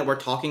thing that we're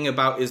talking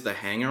about is the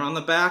hanger on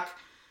the back,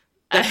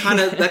 that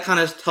kind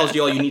of tells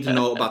you all you need to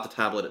know about the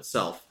tablet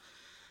itself.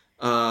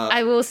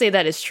 I will say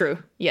that is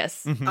true.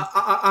 Yes.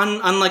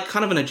 On like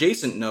kind of an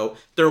adjacent note,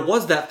 there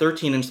was that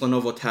 13-inch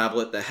Lenovo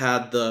tablet that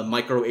had the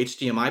micro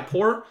HDMI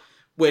port,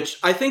 which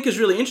I think is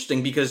really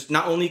interesting because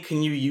not only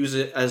can you use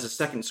it as a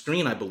second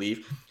screen, I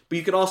believe, but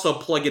you could also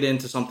plug it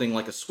into something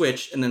like a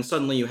Switch, and then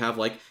suddenly you have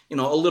like, a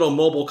little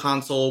mobile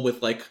console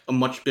with like a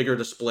much bigger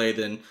display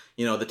than,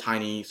 the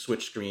tiny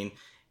Switch screen.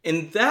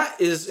 And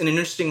that is an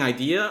interesting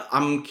idea.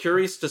 I'm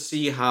curious to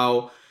see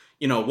how,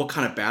 what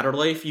kind of battery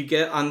life you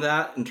get on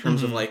that in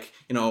terms of like,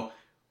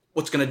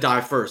 what's going to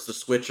die first, the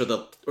Switch or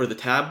the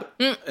tab.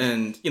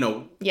 And,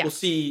 we'll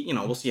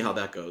see how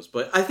that goes.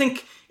 But I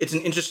think it's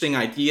an interesting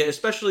idea,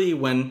 especially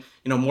when,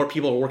 more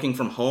people are working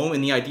from home,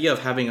 and the idea of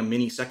having a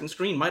mini second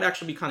screen might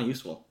actually be kind of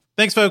useful.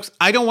 Thanks, folks.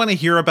 I don't want to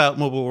hear about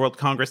Mobile World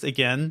Congress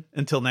again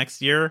until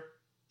next year.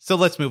 So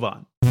let's move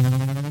on.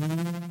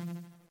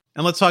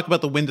 And let's talk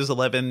about the Windows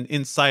 11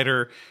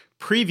 Insider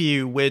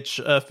preview, which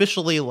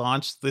officially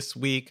launched this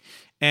week.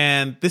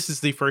 And this is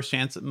the first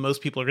chance that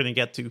most people are going to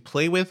get to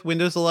play with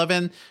Windows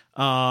 11.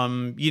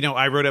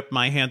 I wrote up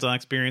my hands-on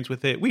experience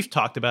with it. We've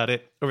talked about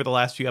it over the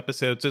last few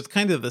episodes. So it's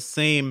kind of the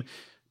same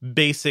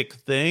basic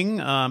thing.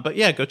 But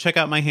yeah, go check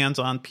out my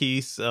hands-on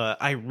piece.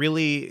 I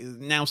really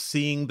now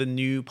seeing the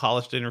new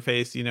polished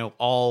interface,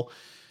 all,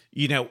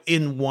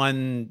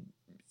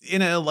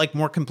 in a like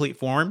more complete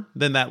form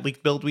than that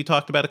leaked build we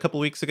talked about a couple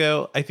weeks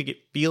ago. I think it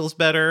feels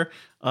better.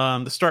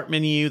 The start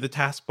menu, the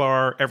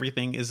taskbar,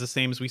 everything is the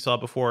same as we saw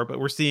before, but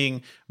we're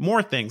seeing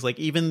more things, like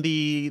even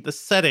the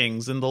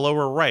settings in the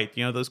lower right,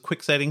 those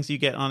quick settings you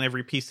get on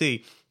every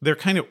PC. They're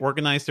kind of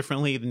organized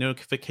differently. The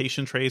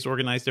notification tray is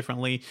organized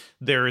differently.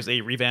 There's a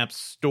revamped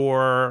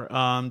store,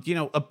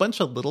 a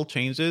bunch of little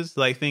changes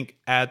that I think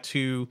add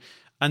to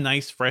a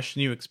nice, fresh,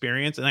 new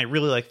experience. And I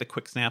really like the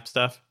quick snap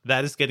stuff.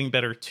 That is getting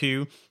better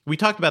too. We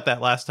talked about that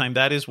last time.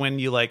 That is when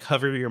you like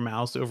hover your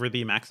mouse over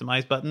the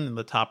maximize button in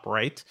the top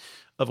right.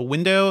 of a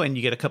window, and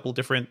you get a couple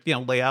different,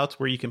 layouts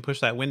where you can push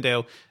that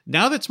window.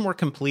 Now that's more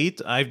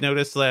complete, I've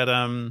noticed that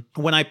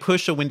when I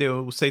push a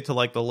window, say to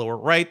like the lower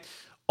right,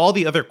 all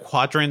the other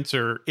quadrants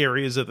or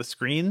areas of the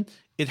screen,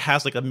 it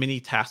has like a mini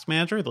task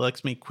manager that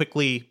lets me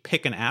quickly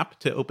pick an app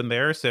to open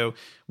there. So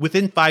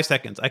within 5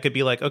 seconds, I could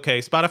be like, okay,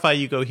 Spotify,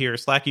 you go here,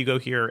 Slack, you go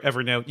here,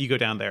 Evernote, you go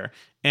down there.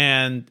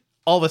 And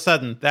all of a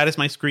sudden, that is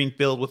my screen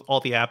filled with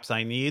all the apps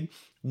I need.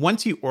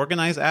 Once you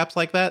organize apps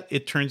like that,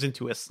 it turns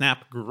into a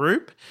Snap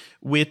group,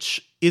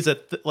 which is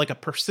like a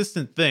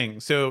persistent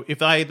thing. So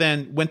if I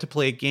then went to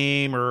play a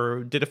game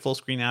or did a full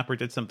screen app or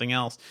did something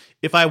else,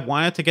 if I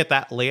wanted to get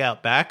that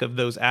layout back of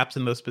those apps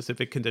in those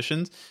specific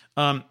conditions,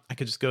 I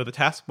could just go to the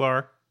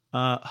taskbar,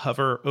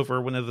 hover over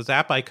one of those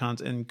app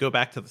icons, and go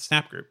back to the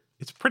Snap group.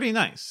 It's pretty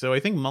nice. So I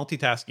think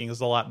multitasking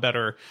is a lot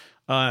better,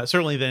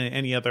 certainly than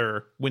any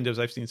other Windows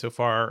I've seen so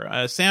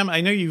far. Sam,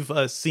 I know you've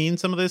seen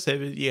some of this. Do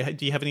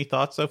you have any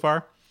thoughts so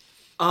far?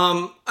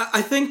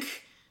 I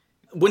think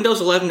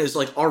Windows 11 is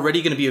like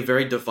already going to be a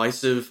very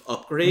divisive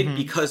upgrade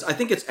because I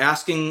think it's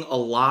asking a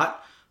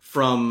lot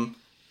from,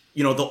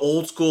 the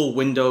old school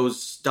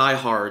Windows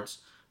diehards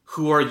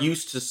who are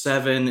used to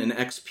 7 and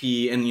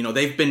XP and,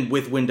 they've been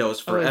with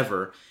Windows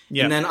forever.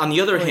 Yeah. And then on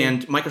the other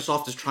hand,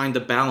 Microsoft is trying to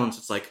balance.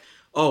 It's like,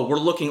 oh, we're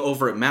looking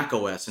over at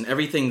macOS and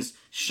everything's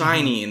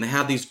shiny and they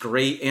have these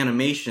great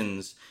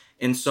animations.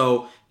 And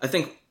so I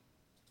think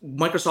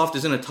Microsoft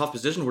is in a tough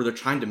position where they're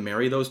trying to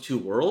marry those two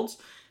worlds.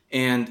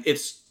 And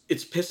it's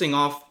pissing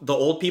off the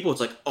old people. It's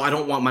like, oh, I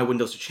don't want my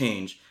Windows to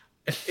change.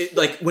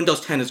 Like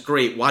Windows 10 is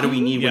great. Why do we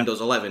need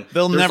Windows 11?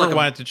 They'll never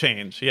want it to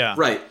change. Yeah.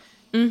 Right.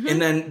 Mm-hmm.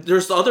 And then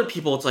there's the other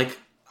people. It's like,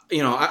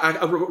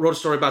 I wrote a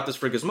story about this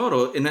for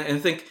Gizmodo, and I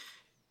think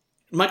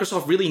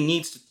Microsoft really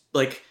needs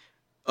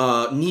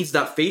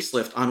that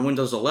facelift on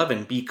Windows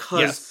 11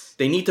 because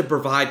they need to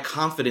provide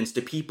confidence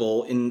to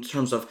people in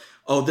terms of,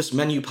 oh, this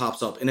menu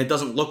pops up and it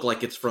doesn't look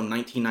like it's from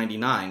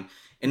 1999.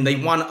 And they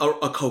want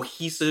a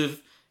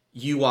cohesive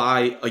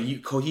UI, a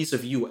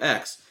cohesive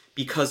UX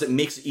because it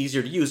makes it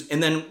easier to use.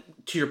 And then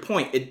to your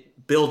point,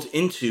 it builds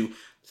into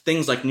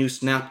things like new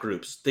Snap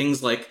groups,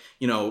 things like,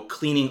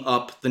 cleaning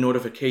up the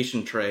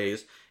notification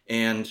trays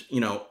and,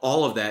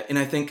 all of that. And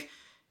I think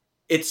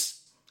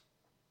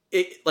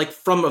like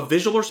from a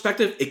visual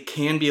perspective, it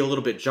can be a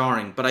little bit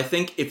jarring, but I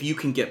think if you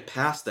can get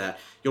past that,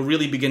 you'll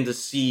really begin to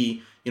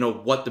see,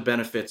 what the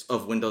benefits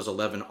of Windows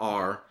 11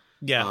 are.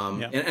 Yeah,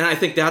 And I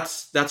think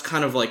that's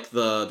kind of like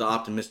the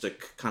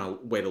optimistic kind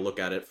of way to look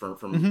at it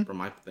from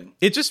my thing.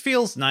 It just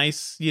feels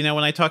nice,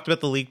 when I talked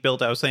about the leak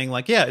build, I was saying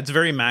like, yeah, it's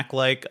very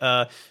Mac-like.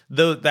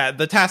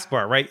 The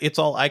taskbar, right? It's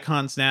all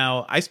icons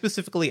now. I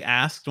specifically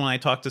asked when I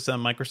talked to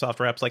some Microsoft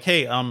reps, like,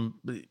 hey,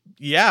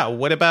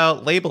 what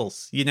about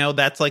labels?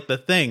 That's like the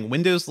thing.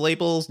 Windows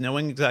labels,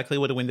 knowing exactly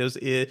what a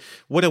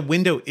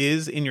window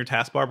is in your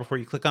taskbar before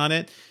you click on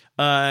it,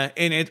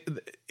 and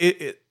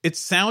it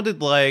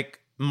sounded like.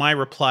 My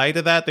reply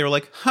to that, they were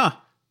like,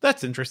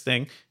 that's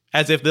interesting.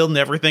 As if they'll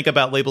never think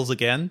about labels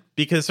again.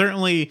 Because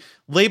certainly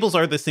labels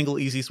are the single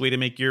easiest way to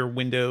make your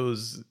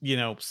Windows,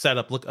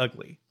 setup look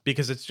ugly.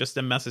 Because it's just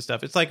a mess of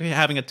stuff. It's like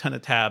having a ton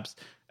of tabs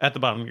at the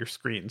bottom of your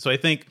screen. So I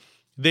think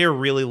they're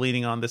really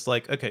leaning on this,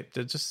 like, okay,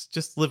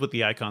 just live with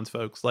the icons,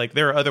 folks. Like,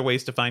 there are other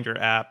ways to find your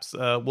apps.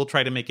 We'll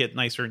try to make it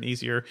nicer and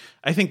easier.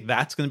 I think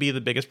that's going to be the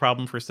biggest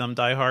problem for some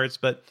diehards.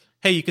 But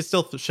hey, you can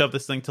still shove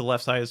this thing to the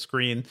left side of the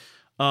screen.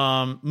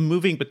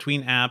 Moving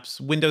between apps,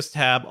 Windows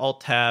tab,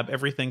 Alt tab,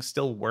 everything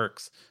still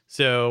works.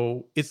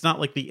 So it's not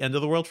like the end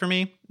of the world for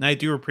me. And I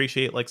do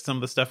appreciate like some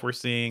of the stuff we're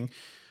seeing.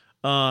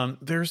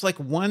 There's like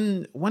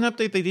one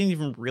update they didn't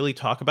even really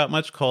talk about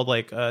much called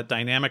like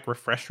dynamic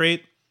refresh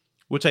rate,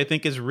 which I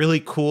think is really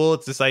cool.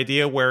 It's this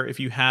idea where if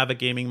you have a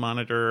gaming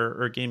monitor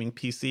or a gaming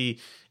PC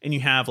and you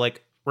have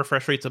like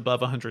refresh rates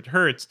above 100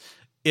 hertz,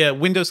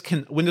 Windows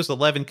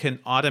 11 can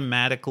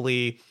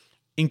automatically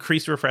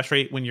increase refresh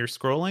rate when you're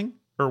scrolling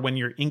or when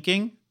you're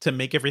inking to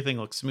make everything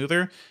look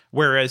smoother.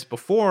 Whereas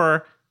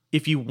before,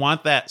 if you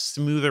want that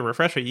smoother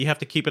refresh rate, you have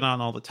to keep it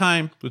on all the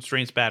time, which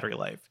drains battery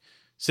life.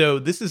 So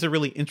this is a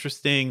really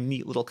interesting,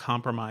 neat little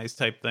compromise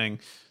type thing.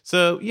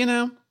 So,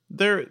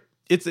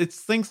 it's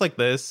things like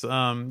this.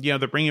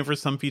 They're bringing over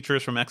some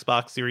features from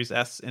Xbox Series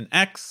S and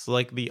X,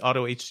 like the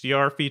auto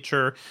HDR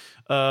feature,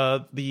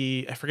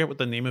 I forget what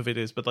the name of it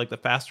is, but like the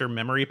faster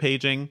memory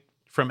paging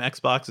from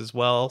Xbox as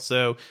well.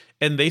 So,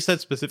 and they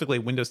said specifically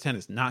Windows 10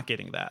 is not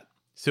getting that.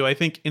 So I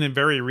think in a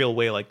very real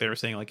way, like they were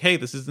saying, like, hey,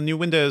 this is the new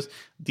Windows,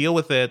 deal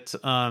with it.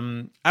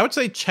 I would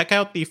say check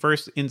out the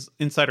first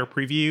insider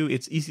preview.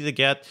 It's easy to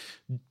get.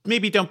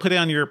 Maybe don't put it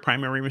on your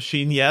primary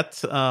machine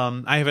yet.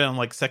 I have it on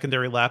like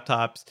secondary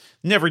laptops.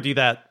 Never do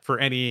that for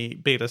any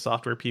beta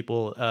software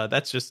people.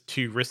 That's just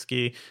too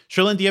risky.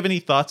 Sherlyn, do you have any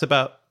thoughts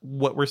about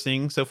what we're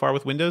seeing so far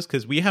with Windows?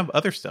 Because we have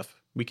other stuff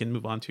we can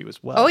move on to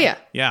as well. Oh yeah.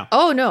 Yeah.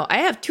 Oh no, I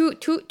have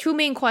two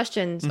main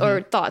questions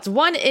or thoughts.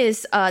 One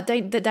is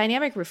the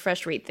dynamic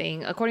refresh rate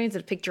thing. According to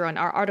the picture on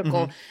our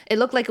article, it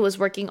looked like it was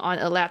working on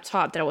a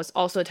laptop that was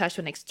also attached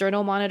to an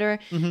external monitor.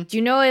 Do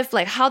you know if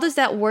how does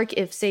that work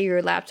if say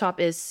your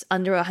laptop is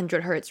under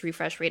 100 hertz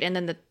refresh rate and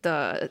then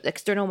the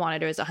external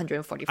monitor is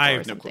 144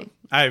 or something?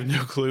 I have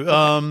no clue.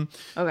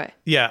 Okay.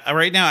 Yeah,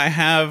 right now I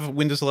have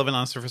Windows 11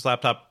 on Surface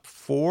Laptop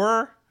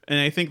 4. And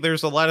I think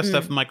there's a lot of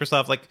stuff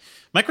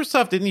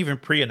Microsoft didn't even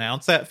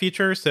pre-announce that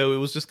feature, so it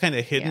was just kind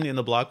of hidden in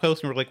the blog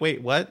post. And we're like,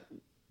 wait, what?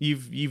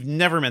 You've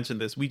never mentioned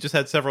this. We just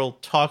had several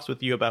talks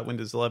with you about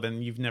Windows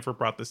 11. You've never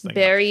brought this thing up.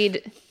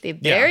 They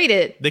buried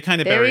it. They kind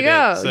of buried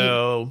it.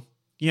 So,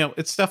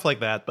 it's stuff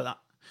like that. But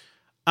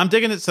I'm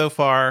digging it so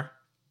far.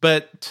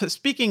 But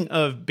speaking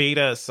of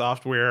beta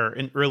software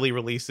and early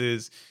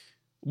releases,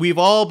 we've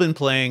all been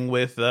playing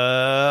with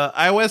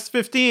iOS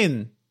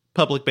 15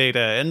 public beta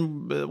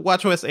and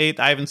watchOS 8.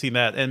 I haven't seen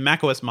that. And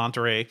macOS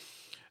Monterey.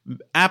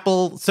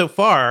 Apple, so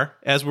far,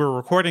 as we're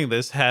recording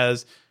this,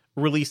 has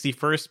released the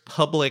first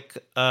public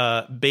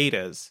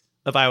betas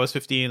of iOS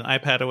 15,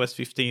 iPadOS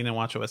 15, and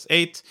watchOS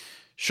 8.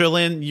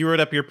 Sherlyn, you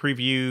wrote up your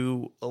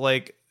preview.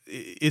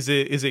 Is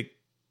it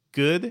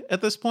good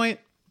at this point?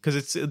 Because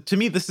it's, to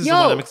me, this is the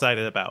one I'm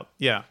excited about.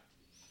 Yeah.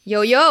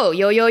 Yo.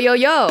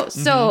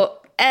 So,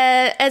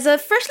 as a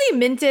freshly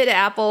minted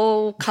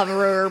Apple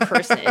cover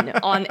person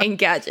on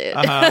Engadget,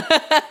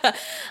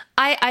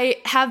 I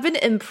have been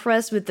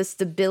impressed with the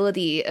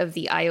stability of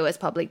the iOS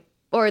public,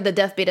 or the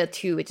Dev Beta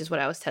 2, which is what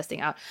I was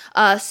testing out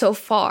so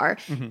far.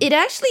 It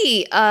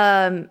actually,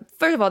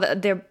 first of all,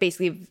 they're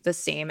basically the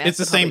same as it's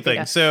the same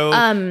thing. So,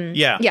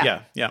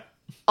 yeah.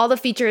 All the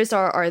features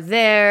are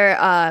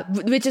there,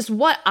 which is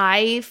what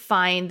I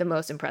find the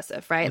most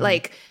impressive,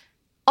 right?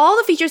 All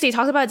the features they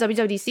talked about at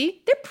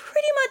WWDC, they're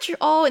pretty much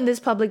all in this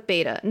public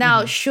beta.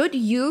 Now, should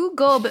you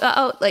go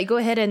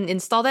ahead and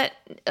install that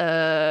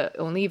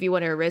only if you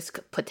want to risk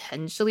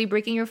potentially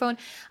breaking your phone?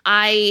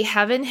 I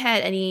haven't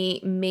had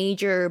any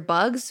major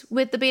bugs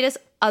with the betas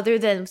other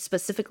than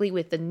specifically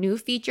with the new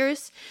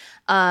features.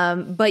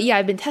 But yeah,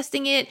 I've been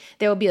testing it.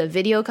 There will be a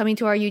video coming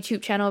to our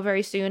YouTube channel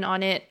very soon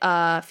on it,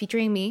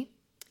 featuring me,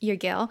 your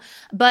gal.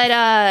 But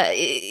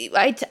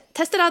I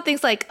tested out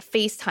things like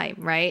FaceTime,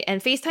 right?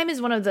 And FaceTime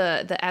is one of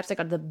the apps that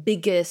got the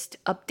biggest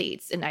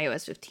updates in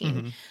iOS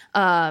 15.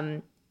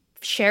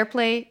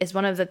 SharePlay is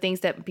one of the things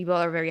that people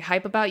are very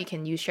hype about. You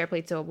can use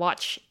SharePlay to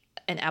watch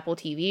an Apple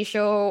TV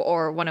show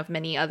or one of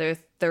many other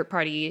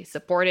third-party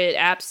supported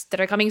apps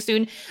that are coming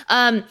soon.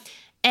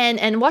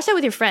 And watch that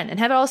with your friend and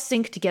have it all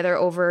sync together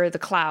over the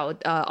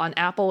cloud on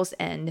Apple's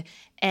end.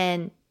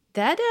 And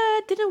that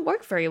didn't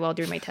work very well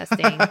during my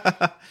testing.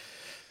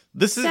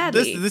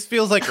 This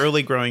feels like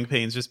early growing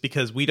pains, just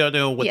because we don't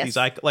know what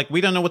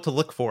we don't know what to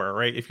look for,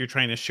 right? If you're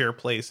trying to share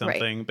play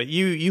something, but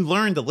you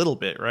learned a little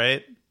bit,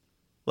 right?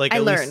 I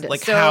learned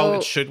how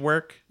it should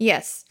work.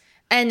 Yes,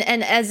 and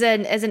as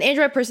an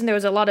Android person, there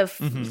was a lot of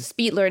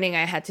speed learning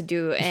I had to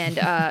do, and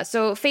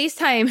so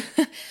FaceTime.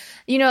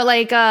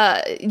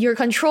 Your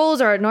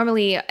controls are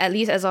normally, at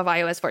least as of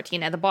iOS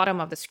 14, at the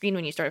bottom of the screen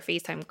when you start a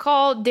FaceTime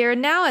call. They're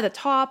now at the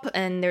top,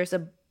 and there's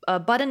a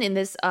button in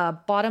this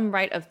bottom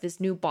right of this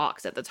new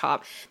box at the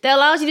top that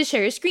allows you to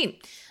share your screen.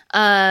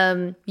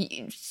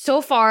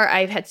 So far,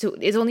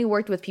 it's only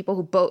worked with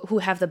people who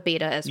have the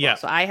beta as well.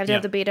 So I have to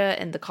have the beta,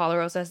 and the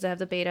caller also has to have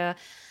the beta.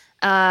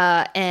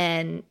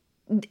 And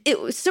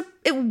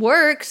it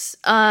works,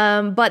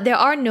 but there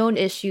are known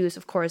issues,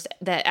 of course,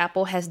 that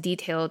Apple has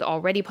detailed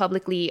already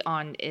publicly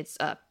on its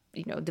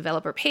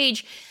developer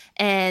page,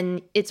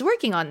 and it's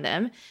working on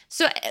them.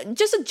 So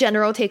just a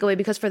general takeaway,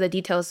 because for the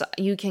details,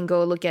 you can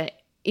go look at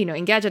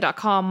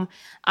Engadget.com.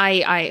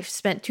 I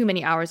spent too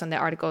many hours on that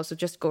article, so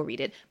just go read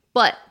it.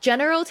 But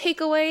general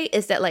takeaway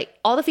is that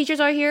all the features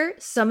are here.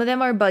 Some of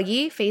them are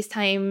buggy.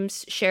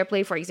 FaceTime's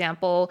SharePlay, for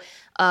example,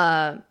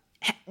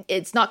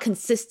 it's not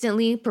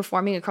consistently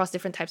performing across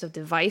different types of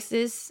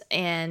devices,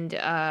 and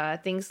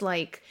things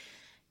like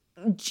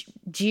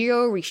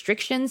geo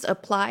restrictions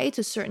apply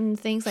to certain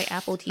things like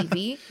Apple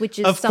TV, which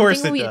is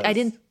something I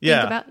didn't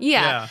think about.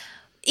 Yeah.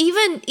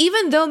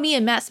 Even though me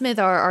and Matt Smith,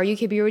 our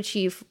UK bureau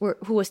chief,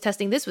 who was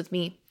testing this with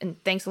me,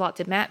 and thanks a lot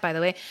to Matt, by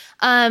the way,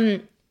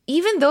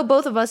 even though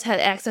both of us had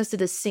access to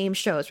the same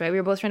shows, right? We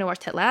were both trying to watch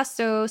Ted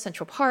Lasso,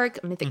 Central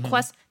Park, Mythic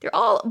Quest. They're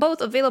all both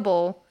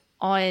available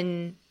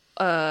on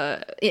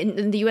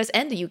in the US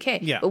and the UK.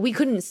 Yeah. But we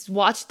couldn't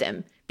watch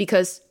them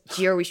because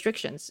geo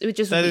restrictions. It was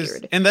just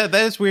weird. And that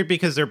is weird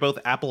because they're both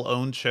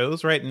Apple-owned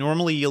shows, right?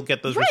 Normally you'll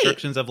get those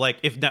restrictions of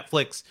if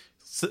Netflix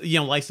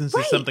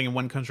licenses something in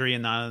one country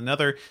and not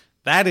another.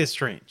 That is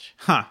strange.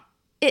 Huh.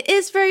 It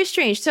is very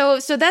strange. So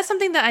that's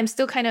something that I'm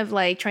still kind of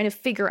trying to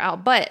figure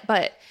out. But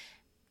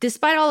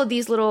despite all of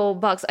these little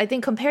bugs, I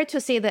think compared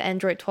to, say, the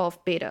Android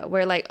 12 beta,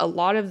 where a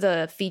lot of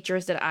the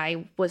features that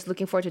I was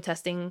looking forward to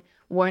testing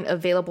weren't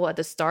available at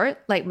the start,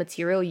 like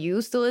Material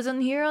You still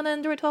isn't here on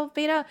Android 12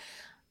 beta,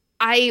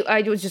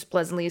 I was just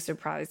pleasantly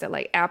surprised that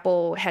like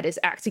Apple had its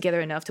act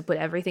together enough to put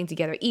everything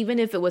together, even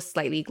if it was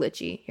slightly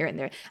glitchy here and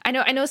there. I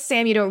know,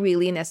 Sam, you don't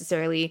really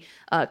necessarily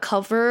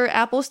cover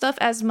Apple stuff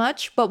as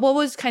much, but what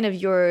was kind of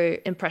your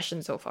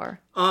impression so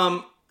far?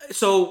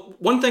 So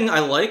one thing I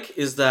like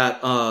is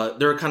that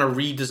they're kind of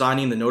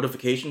redesigning the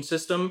notification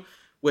system,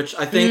 which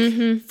I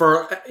think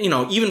for,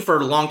 even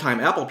for longtime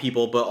Apple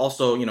people, but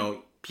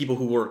also, people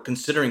who were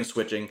considering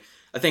switching,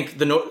 I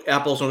think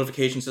Apple's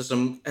notification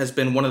system has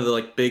been one of the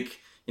like big,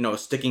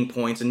 sticking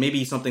points, and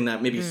maybe something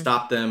that maybe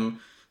stop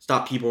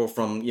people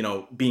from,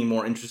 being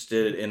more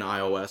interested in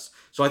iOS.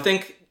 So I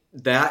think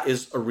that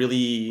is a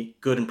really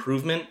good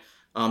improvement.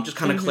 Just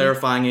kind of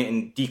clarifying it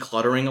and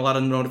decluttering a lot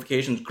of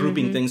notifications,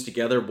 grouping things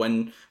together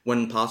when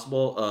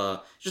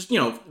possible. Just,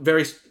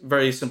 very,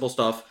 very simple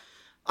stuff.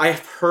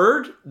 I've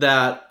heard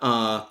that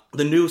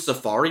the new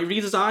Safari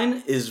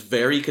redesign is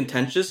very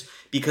contentious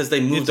because they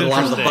moved a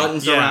lot of the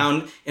buttons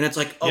around, and it's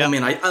like,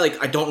 man,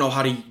 I don't know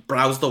how to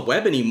browse the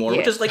web anymore,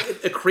 which is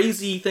like a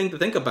crazy thing to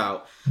think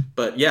about.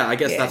 But yeah, I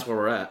guess that's where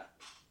we're at.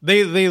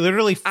 They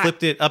literally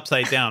flipped it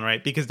upside down,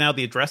 right? Because now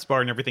the address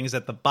bar and everything is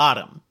at the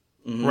bottom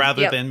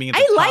rather than being at the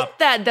top. I like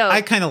that though.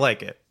 I kind of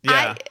like it.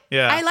 Yeah,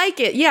 I like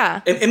it. Yeah,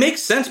 it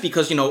makes sense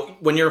because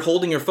when you're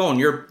holding your phone,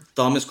 your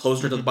thumb is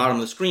closer to the bottom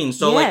of the screen.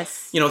 So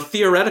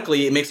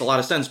theoretically, it makes a lot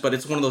of sense. But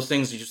it's one of those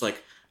things you're just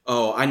like,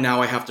 oh,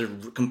 I have to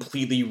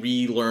completely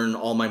relearn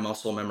all my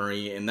muscle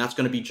memory, and that's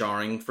going to be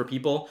jarring for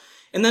people.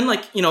 And then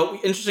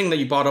interesting that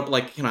you brought up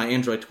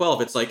Android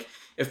 12. It's like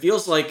it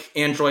feels like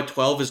Android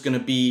 12 is going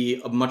to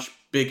be a much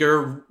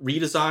bigger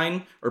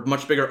redesign or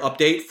much bigger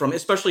update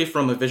especially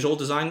from a visual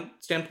design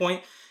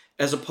standpoint,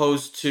 as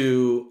opposed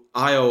to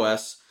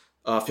iOS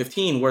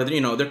 15, where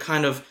they're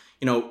kind of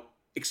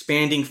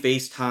expanding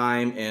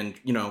FaceTime, and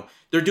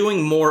they're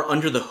doing more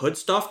under the hood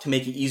stuff to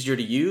make it easier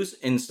to use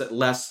and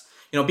less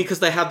because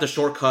they have the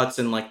shortcuts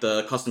and like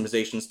the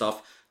customization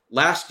stuff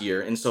last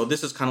year, and so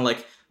this is kind of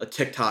like a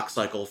TikTok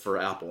cycle for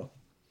Apple.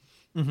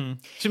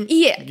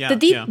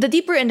 The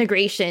deeper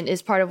integration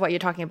is part of what you're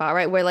talking about,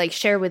 right? Where like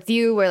share with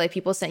you, where like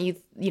people send you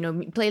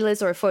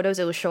playlists or photos,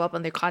 it will show up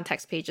on their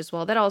contacts page as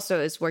well. That also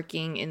is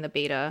working in the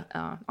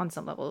beta on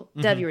some level.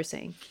 Dev, you were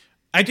saying.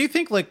 I do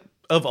think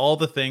of all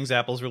the things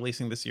Apple's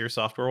releasing this year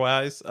software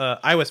wise,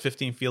 iOS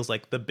 15 feels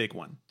like the big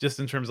one, just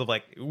in terms of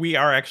we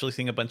are actually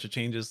seeing a bunch of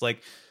changes,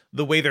 like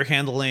the way they're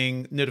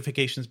handling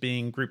notifications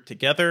being grouped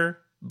together,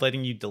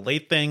 letting you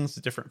delete things,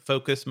 different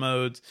focus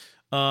modes.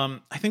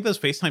 I think those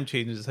FaceTime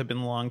changes have been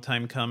a long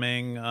time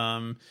coming.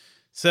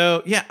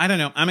 So yeah, I don't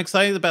know. I'm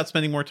excited about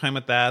spending more time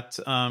with that.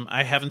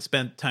 I haven't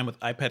spent time with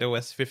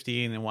iPadOS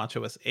 15 and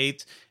watchOS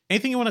 8.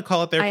 Anything you want to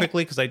call it there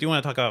quickly? Because I do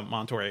want to talk about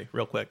Monterey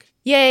real quick.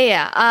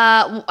 Yeah.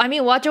 I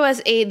mean,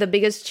 watchOS 8, the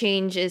biggest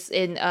change is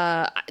in,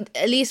 at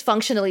least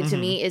functionally to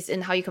me, is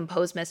in how you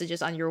compose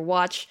messages on your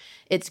watch.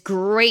 It's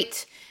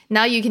great.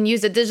 Now you can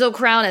use the digital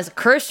crown as a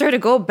cursor to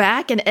go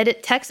back and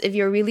edit text if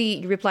you're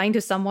really replying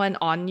to someone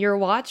on your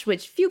watch,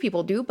 which few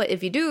people do. But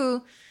if you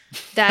do,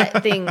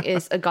 that thing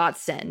is a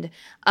godsend.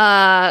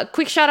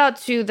 Quick shout out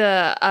to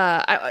damn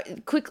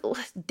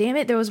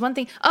it, there was one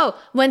thing. Oh,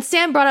 when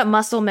Sam brought up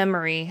muscle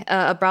memory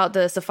about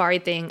the Safari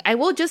thing, I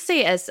will just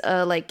say as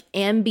a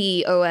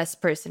ambi OS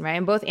person, right?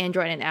 I'm both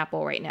Android and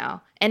Apple right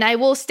now, and I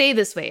will stay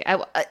this way.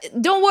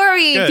 Don't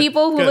worry,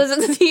 people who listen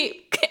to the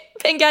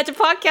Gadget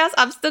podcast,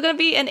 I'm still gonna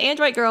be an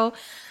Android girl,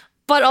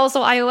 but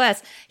also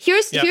iOS.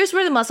 Here's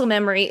where the muscle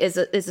memory is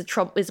a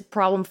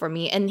problem for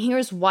me, and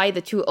here's why the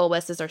two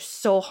OSs are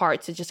so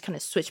hard to just kind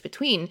of switch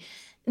between.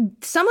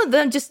 Some of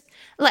them just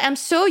I'm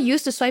so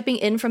used to swiping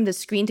in from the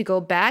screen to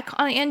go back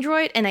on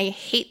Android, and I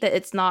hate that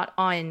it's not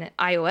on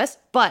iOS.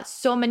 But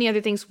so many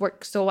other things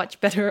work so much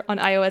better on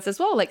iOS as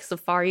well, like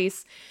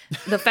Safari's.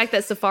 The fact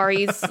that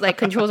Safari's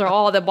controls are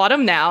all at the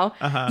bottom now.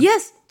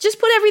 Yes,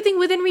 just put everything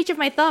within reach of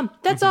my thumb.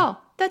 That's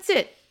all. That's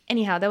it.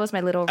 Anyhow, that was my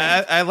little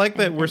rant. I like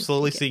that we're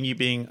slowly seeing you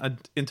being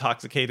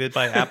intoxicated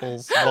by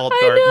Apple's walled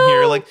garden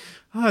here.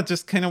 It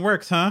just kind of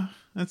works, huh?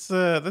 That's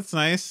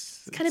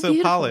nice. It's so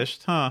beautiful.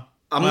 Polished, huh?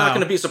 I'm not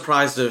going to be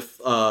surprised if,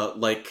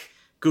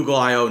 Google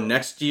I/O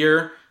next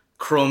year,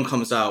 Chrome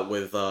comes out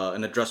with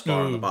an address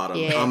bar on the bottom.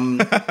 Yeah.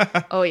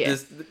 Oh, yeah.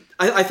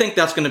 I think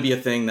that's going to be a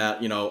thing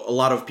that, a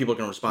lot of people are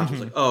going to respond to.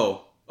 It's like,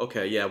 oh,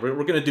 okay, yeah, we're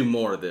going to do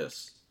more of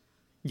this.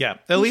 Yeah,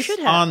 at least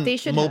on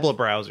mobile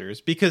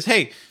browsers. Because,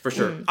 hey, for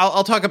sure,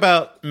 I'll talk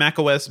about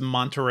macOS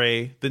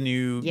Monterey, the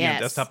new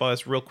desktop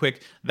OS, real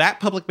quick.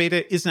 That public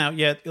beta isn't out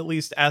yet, at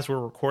least as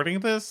we're recording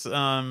this.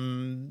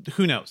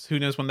 Who knows? Who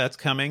knows when that's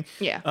coming?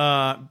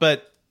 Yeah.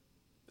 But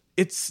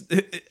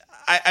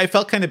I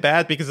felt kind of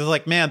bad because it's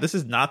like, man, this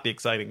is not the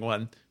exciting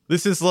one.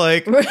 This is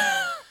like...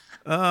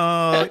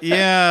 Oh,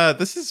 yeah,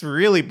 this is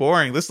really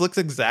boring. This looks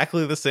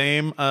exactly the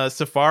same.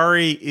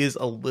 Safari is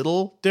a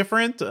little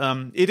different.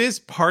 It is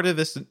part of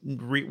this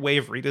way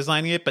of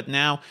redesigning it, but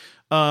now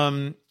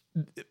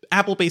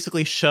Apple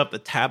basically shoved the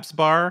tabs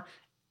bar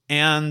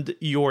and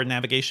your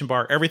navigation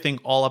bar, everything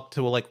all up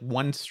to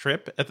one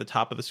strip at the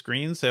top of the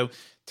screen. So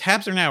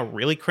tabs are now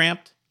really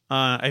cramped.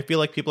 I feel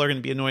like people are going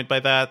to be annoyed by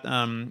that.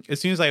 As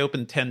soon as I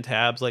opened 10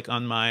 tabs, like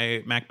on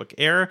my MacBook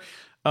Air,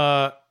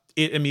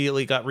 it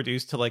immediately got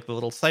reduced to like the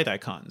little site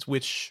icons,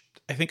 which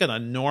I think on a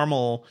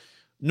normal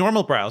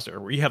browser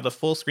where you have the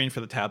full screen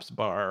for the tabs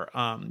bar,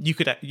 you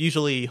could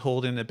usually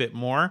hold in a bit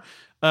more.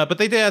 But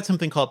they did add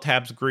something called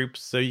tabs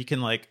groups, so you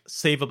can like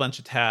save a bunch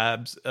of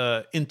tabs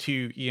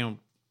into,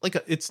 like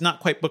it's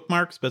not quite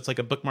bookmarks, but it's like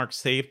a bookmark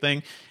save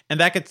thing, and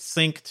that gets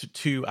synced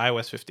to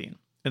iOS 15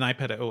 and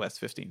iPad OS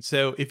 15.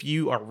 So if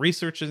you are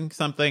researching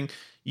something,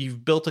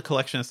 you've built a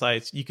collection of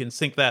sites, you can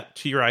sync that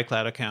to your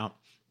iCloud account.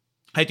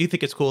 I do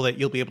think it's cool that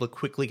you'll be able to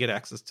quickly get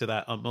access to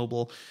that on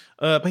mobile.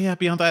 But yeah,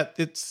 beyond that,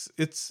 it's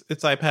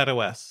iPad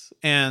OS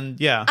and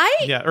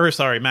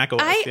Mac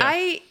OS.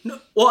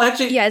 Well,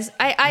 actually, yes,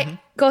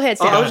 go ahead,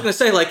 Sam. I was going to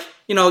say, like,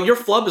 your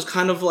flub is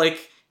kind of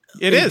like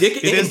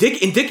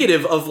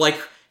indicative of like,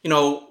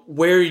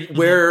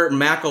 where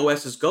Mac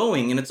OS is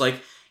going, and it's like,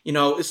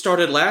 it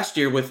started last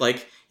year with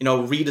like,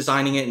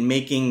 redesigning it and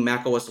making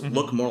Mac OS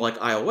look more like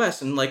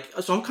iOS, and like,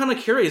 so I'm kind of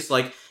curious,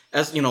 like,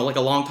 as like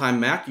a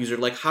longtime Mac user,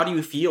 like, how do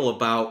you feel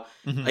about,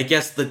 I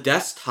guess, the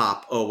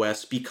desktop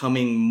OS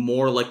becoming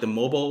more like the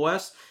mobile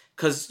OS?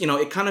 Because,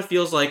 it kind of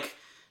feels like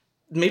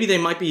maybe they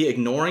might be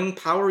ignoring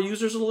power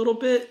users a little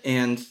bit,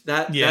 and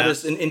that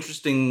is an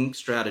interesting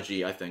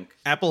strategy, I think.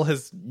 Apple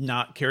has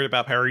not cared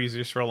about power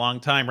users for a long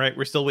time, right?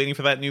 We're still waiting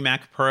for that new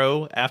Mac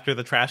Pro after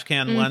the trash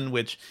can one,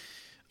 which,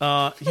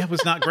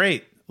 was not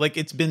great. Like,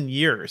 it's been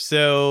years.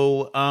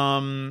 So,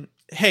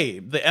 hey,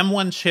 the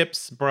M1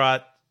 chips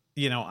brought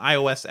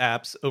iOS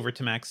apps over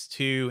to Macs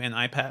 2 and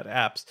iPad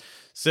apps.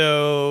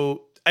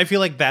 So I feel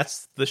like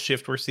that's the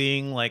shift we're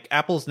seeing. Like,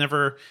 Apple's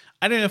never,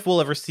 I don't know if we'll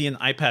ever see an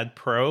iPad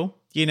Pro,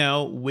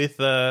 with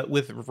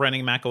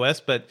running macOS,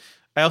 but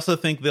I also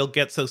think they'll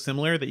get so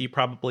similar that you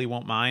probably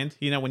won't mind.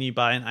 When you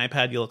buy an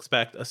iPad, you'll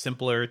expect a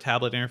simpler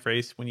tablet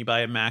interface. When you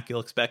buy a Mac,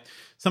 you'll expect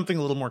something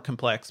a little more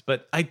complex.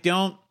 But I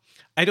don't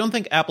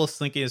think Apple's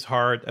thinking as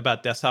hard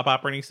about desktop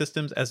operating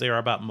systems as they are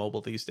about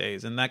mobile these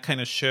days. And that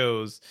kind of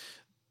shows.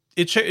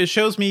 It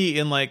shows me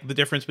in like the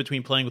difference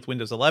between playing with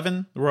Windows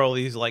 11, where all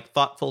these like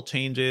thoughtful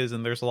changes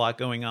and there's a lot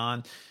going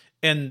on,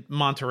 and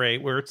Monterey,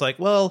 where it's like,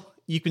 well,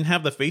 you can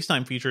have the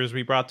FaceTime features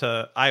we brought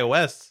to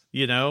iOS.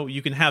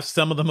 You can have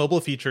some of the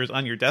mobile features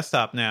on your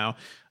desktop now.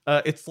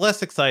 It's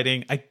less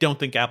exciting. I don't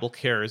think Apple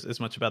cares as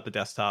much about the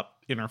desktop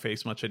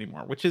interface much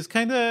anymore, which is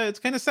kind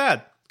of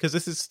sad because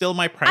this is still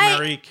my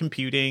primary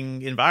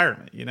computing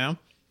environment.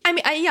 I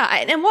mean,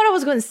 and what I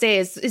was going to say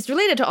is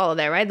related to all of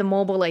that, right? The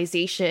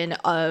mobilization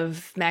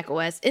of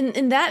macOS.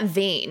 In that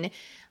vein,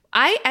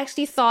 I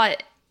actually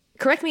thought,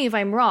 correct me if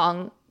I'm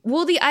wrong,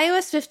 will the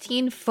iOS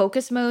 15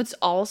 focus modes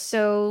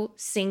also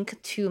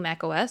sync to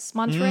macOS,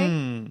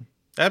 Monterey?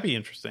 That'd be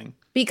interesting.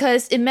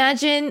 Because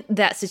imagine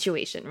that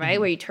situation, right?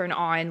 Where you turn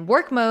on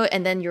work mode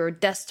and then your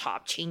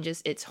desktop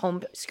changes its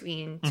home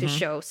screen to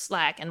show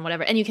Slack and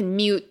whatever. And you can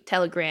mute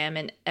Telegram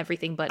and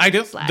everything but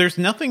Slack. There's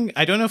nothing,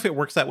 I don't know if it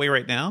works that way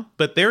right now,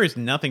 but there is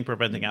nothing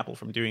preventing Apple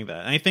from doing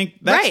that. And I think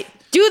that's... Right.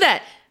 Do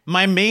that.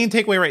 My main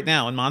takeaway right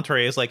now in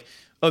Monterey is like,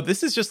 oh,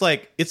 this is just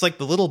like, it's like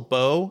the little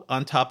bow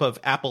on top of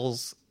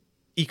Apple's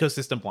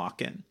ecosystem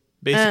lock-in.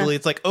 Basically,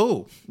 it's like,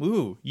 oh,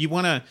 ooh, you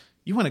want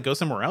to go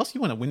somewhere else?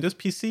 You want a Windows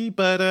PC?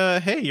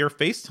 But hey, your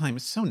FaceTime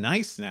is so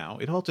nice now.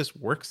 It all just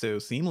works so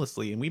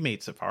seamlessly. And we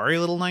made Safari a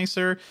little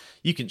nicer.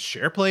 You can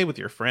share play with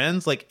your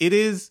friends. Like, it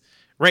is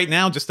right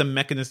now just a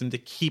mechanism to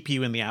keep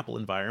you in the Apple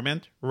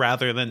environment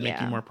rather than make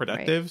you more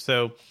productive. Right.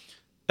 So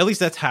at least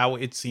that's how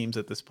it seems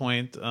at this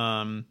point.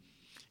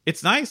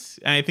 It's nice.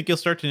 And I think you'll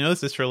start to notice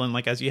this, Sherlyn,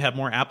 like as you have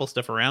more Apple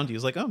stuff around you.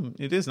 It's like, oh,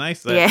 it is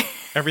nice that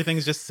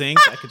everything's just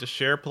synced. I could just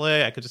share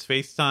play. I could just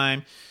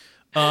FaceTime.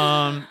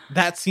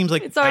 That seems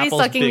like it's already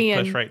Apple's sucking big me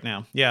push in right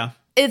now. Yeah,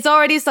 it's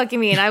already sucking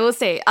me in. I will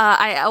say,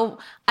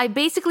 I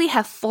basically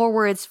have 4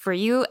 words for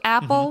you,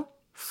 Apple.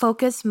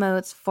 Focus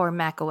modes for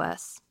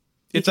macOS.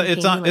 It's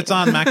on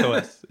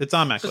macOS. It's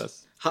on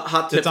macOS.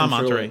 Hot tip. It's on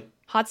Monterey.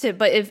 Hot tip.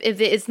 But if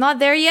it's not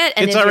there yet,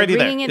 and it's if already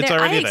you're bringing there. it there,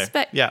 I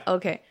expect. Yeah.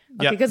 Okay.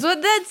 Because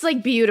that's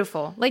like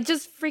beautiful. Like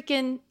just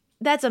freaking.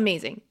 That's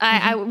amazing.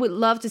 I would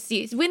love to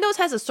see. Windows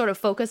has a sort of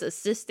focus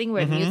assisting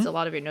where it mutes a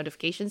lot of your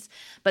notifications,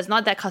 but it's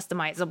not that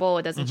customizable.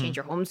 It doesn't change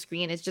your home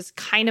screen. It's just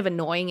kind of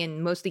annoying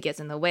and mostly gets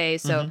in the way.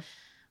 So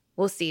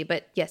we'll see.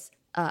 But yes,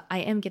 I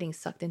am getting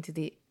sucked into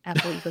the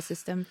Apple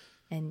ecosystem.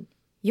 And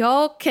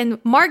y'all can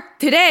mark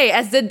today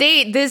as the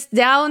date this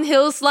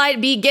downhill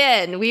slide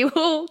began. We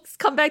will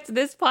come back to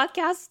this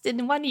podcast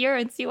in 1 year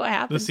and see what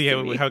happens. Let's see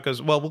how it goes.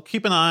 Well, we'll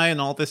keep an eye on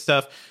all this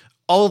stuff.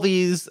 All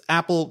these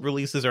Apple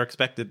releases are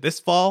expected this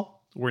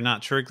fall. We're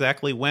not sure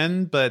exactly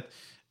when, but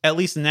at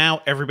least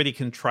now everybody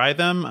can try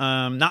them.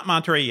 Not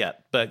Monterey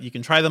yet, but you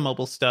can try the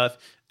mobile stuff.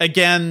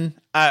 Again,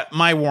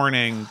 my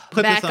warning,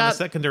 put this on a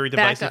secondary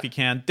device if you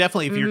can.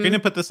 Definitely, if you're going to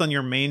put this on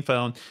your main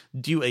phone,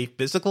 do a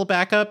physical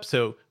backup.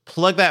 So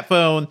plug that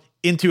phone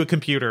into a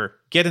computer,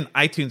 get an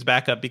iTunes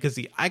backup, because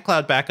the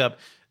iCloud backup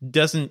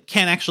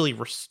can't actually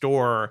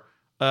restore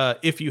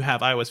if you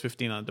have iOS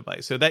 15 on a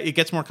device. So that it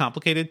gets more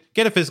complicated.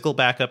 Get a physical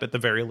backup at the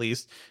very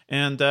least.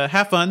 And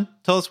have fun.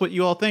 Tell us what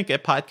you all think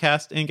at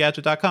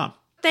podcastandgadget.com.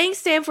 Thanks,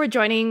 Sam, for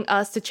joining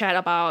us to chat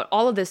about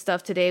all of this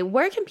stuff today.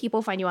 Where can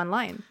people find you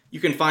online? You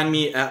can find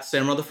me at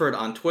Sam Rutherford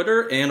on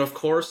Twitter and, of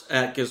course,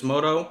 at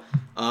Gizmodo.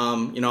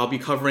 I'll be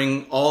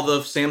covering all the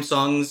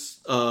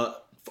Samsung's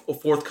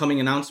forthcoming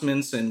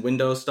announcements and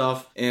Windows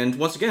stuff. And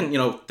once again,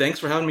 thanks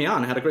for having me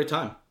on. I had a great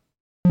time.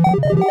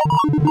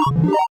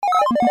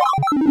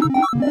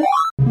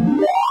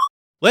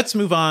 Let's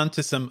move on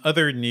to some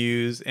other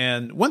news.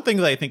 And one thing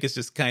that I think is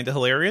just kind of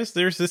hilarious,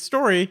 there's this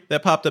story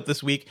that popped up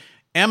this week.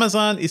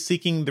 Amazon is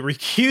seeking the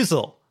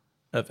recusal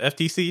of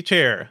FTC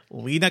chair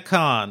Lina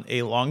Khan,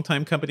 a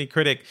longtime company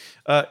critic.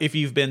 If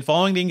you've been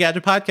following the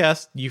Engadget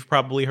podcast, you've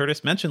probably heard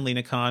us mention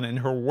Lina Khan and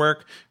her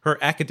work, her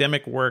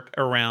academic work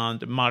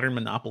around modern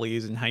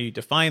monopolies and how you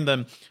define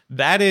them.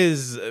 That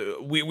is,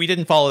 we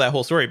didn't follow that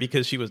whole story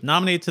because she was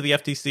nominated to the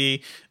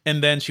FTC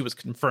and then she was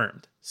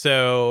confirmed.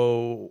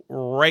 So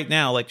right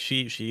now, like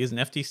she is an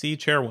FTC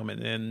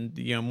chairwoman, and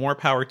more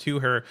power to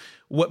her.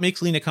 What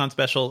makes Lina Khan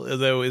special,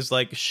 though, is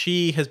like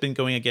she has been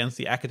going against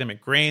the academic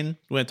grain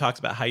when it talks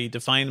about how you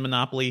define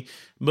monopoly.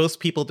 Most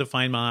people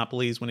define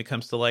monopolies when it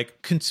comes to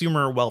like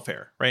consumer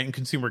welfare, right, and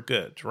consumer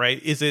goods,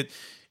 right? Is it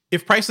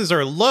if prices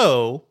are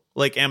low,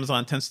 like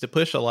Amazon tends to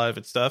push a lot of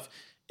its stuff,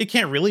 it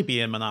can't really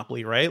be a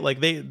monopoly, right? Like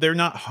they're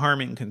not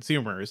harming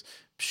consumers.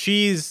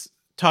 She's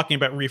talking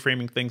about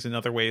reframing things in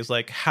other ways,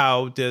 like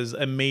how does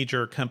a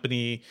major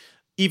company,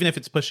 even if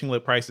it's pushing low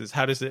prices,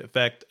 how does it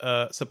affect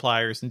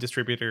suppliers and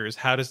distributors?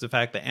 How does the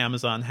fact that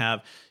Amazon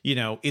have,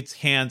 its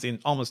hands in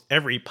almost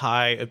every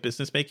pie of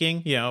business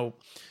making,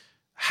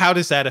 how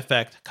does that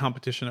affect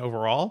competition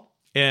overall?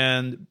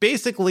 And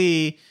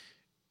basically,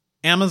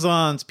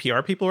 Amazon's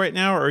PR people right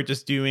now are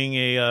just doing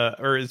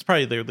or it's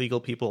probably their legal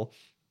people,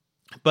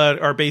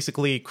 but are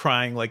basically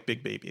crying like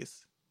big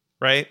babies,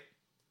 right?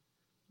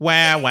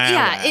 Wow.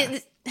 Yeah,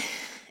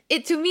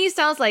 it to me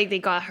sounds like they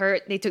got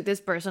hurt. They took this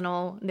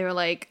personal. They were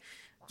like,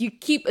 "You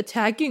keep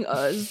attacking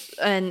us,"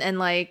 and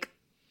like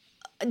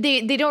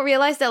they don't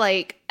realize that,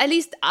 like, at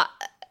least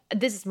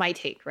this is my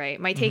take, right?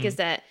 My take is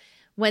that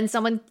when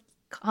someone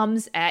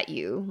comes at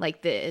you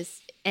like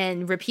this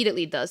and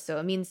repeatedly does so,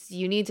 it means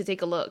you need to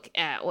take a look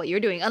at what you're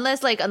doing.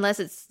 Unless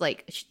it's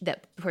like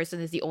that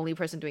person is the only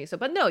person doing so.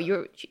 But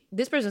no,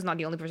 this person is not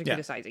the only person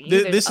criticizing.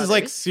 This is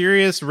like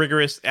serious,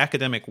 rigorous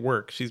academic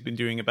work she's been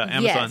doing about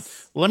Amazon.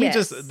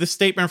 This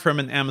statement from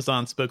an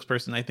Amazon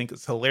spokesperson I think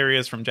is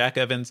hilarious, from Jack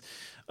Evans.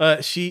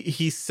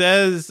 He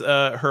says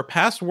her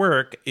past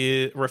work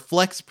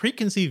reflects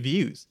preconceived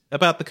views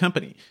about the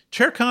company.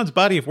 Chair Khan's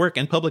body of work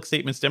and public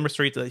statements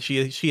demonstrate that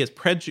she has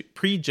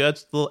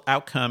prejudged the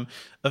outcome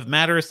of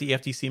matters the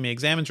FTC may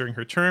examine during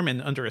her term,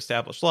 and under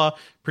established law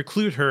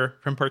preclude her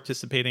from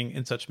participating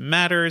in such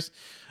matters.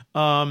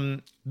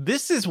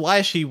 This is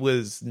why she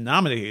was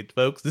nominated,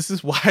 folks. This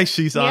is why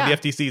she's on the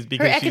FTC, is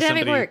because she's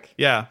somebody.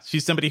 Yeah,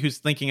 she's somebody who's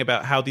thinking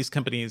about how these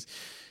companies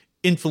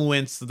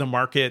influence the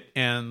market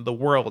and the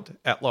world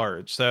at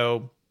large.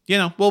 So,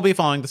 we'll be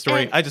following the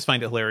story. I just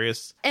find it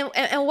hilarious. And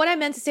what I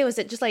meant to say was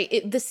that just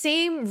like the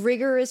same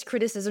rigorous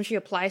criticism she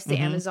applies to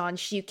Amazon,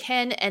 she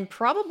can and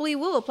probably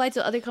will apply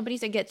to other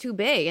companies that get too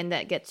big and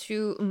that get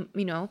too,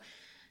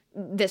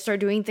 that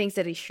start doing things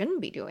that they shouldn't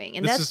be doing.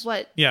 And that's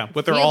what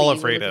they're all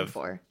afraid of.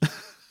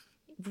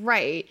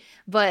 Right.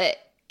 But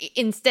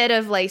instead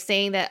of like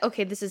saying that,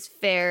 okay, this is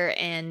fair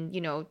and,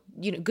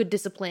 good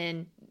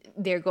discipline,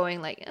 they're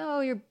going like,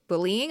 oh, you're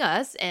bullying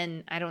us,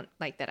 and I don't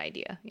like that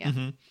idea.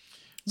 Yeah.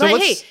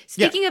 But hey,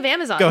 speaking of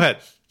Amazon, go ahead.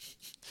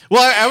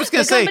 Well, I was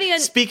going to say,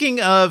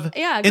 speaking of,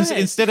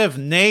 instead of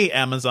nay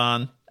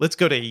Amazon, let's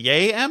go to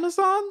yay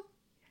Amazon.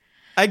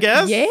 I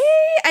guess. Yay?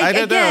 I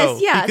don't know.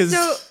 Yeah. Because...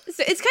 So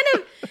it's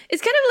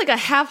kind of like a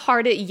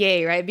half-hearted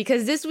yay, right?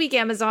 Because this week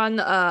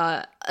Amazon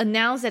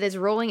announced that it's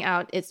rolling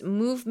out its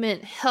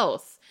Movement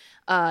Health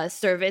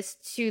service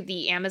to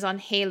the Amazon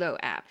Halo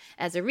app.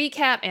 As a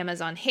recap,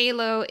 Amazon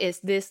Halo is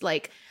this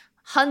like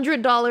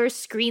 $100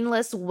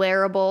 screenless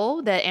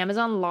wearable that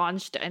Amazon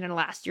launched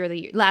last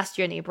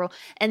year in April,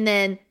 and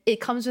then it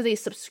comes with a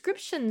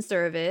subscription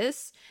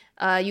service.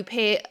 You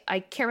pay, I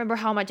can't remember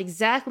how much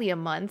exactly a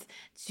month,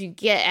 to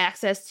get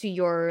access to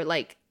your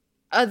like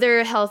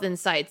other health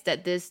insights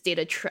that this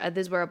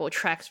this wearable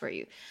tracks for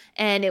you,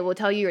 and it will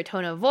tell you your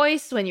tone of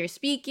voice when you're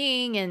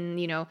speaking, and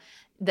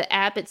the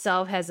app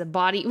itself has a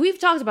body. We've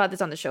talked about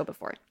this on the show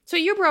before, so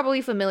you're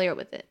probably familiar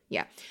with it.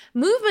 Yeah.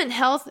 Movement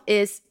Health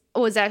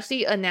was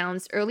actually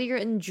announced earlier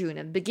in June,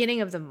 at the beginning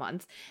of the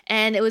month.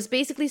 And it was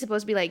basically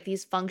supposed to be like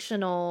these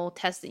functional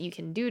tests that you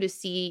can do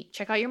to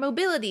check out your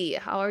mobility.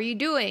 How are you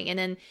doing? And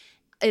then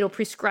it'll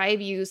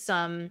prescribe you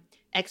some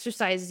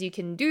exercises you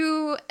can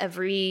do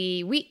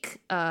every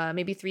week,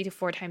 maybe 3 to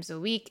 4 times a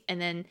week.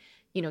 And then,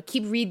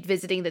 keep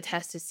revisiting the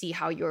test to see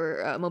how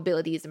your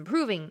mobility is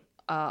improving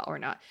or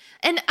not.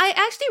 And I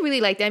actually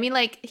really like that. I mean,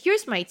 like,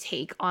 here's my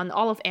take on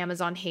all of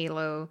Amazon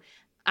Halo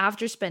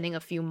after spending a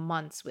few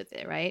months with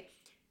it, right?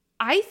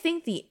 I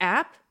think the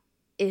app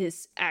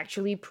is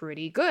actually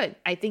pretty good.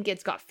 I think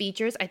it's got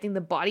features. I think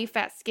the body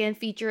fat scan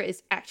feature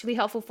is actually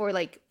helpful for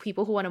like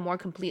people who want a more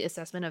complete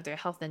assessment of their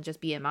health than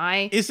just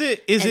BMI. Is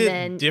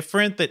it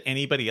different than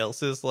anybody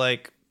else's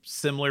like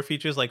similar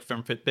features like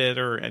from Fitbit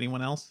or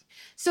anyone else?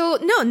 So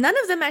no, none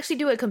of them actually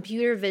do a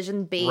computer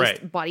vision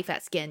based body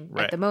fat scan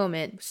at the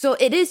moment. So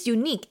it is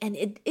unique and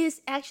it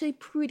is actually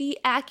pretty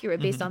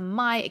accurate based on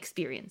my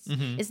experience.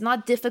 It's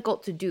not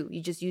difficult to do.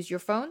 You just use your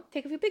phone,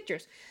 take a few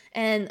pictures.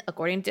 And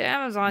according to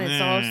Amazon,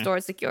 it's all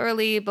stored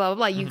securely, blah, blah,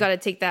 blah. You got to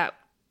take that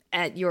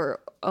at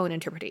your own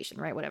interpretation,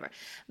 right? Whatever.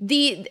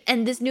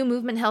 And this new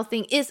movement health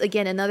thing is,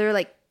 again, another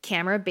like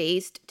camera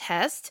based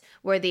test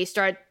where they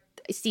start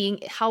seeing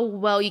how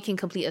well you can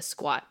complete a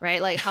squat,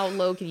 right? Like how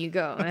low can you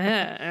go? But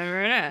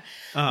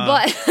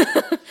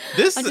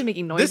this I'm just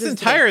making noises.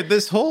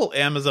 This whole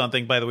Amazon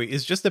thing, by the way,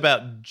 is just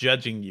about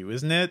judging you,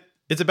 isn't it?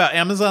 It's about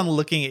Amazon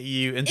looking at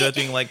you and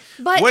judging like,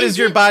 what is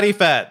your body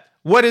fat?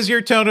 What is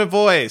your tone of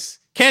voice?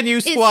 Can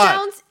you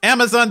squat?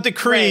 Amazon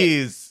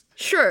decrees. Right.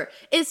 Sure.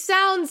 It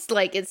sounds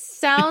like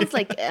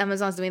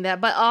Amazon's doing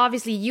that, but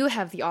obviously you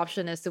have the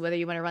option as to whether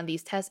you want to run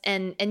these tests.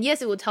 And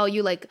yes, it will tell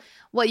you like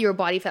what your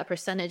body fat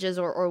percentage is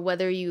or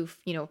whether you've,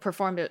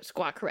 performed a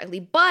squat correctly,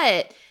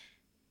 but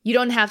you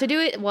don't have to do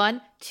it.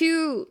 1,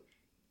 2.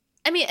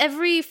 I mean,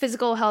 every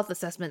physical health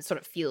assessment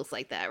sort of feels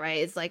like that, right?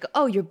 It's like,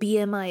 oh, your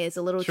BMI is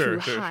a little too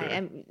high. Sure.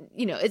 And,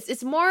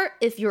 it's more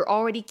if you're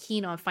already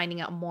keen on finding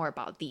out more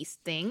about these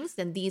things,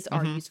 then these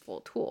are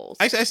useful tools.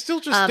 I still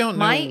just don't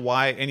know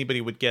why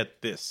anybody would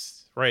get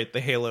this, right?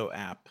 The Halo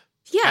app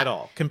at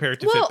all compared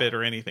to Fitbit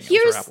or anything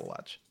else or Apple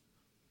Watch.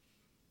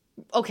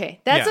 Okay,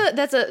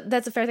 that's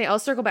a fair thing. I'll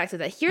circle back to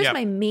that. Here's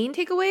my main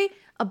takeaway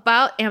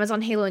about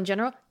Amazon Halo in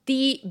general.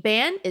 The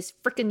band is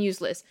freaking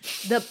useless.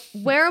 The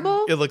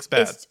wearable, it looks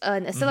bad. It's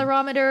an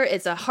accelerometer,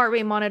 it's a heart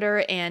rate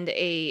monitor, and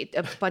a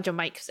bunch of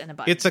mics and a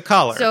button. It's a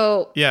collar.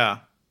 So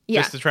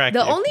just to track the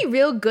you. only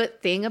real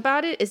good thing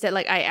about it is that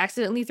like I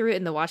accidentally threw it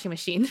in the washing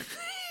machine.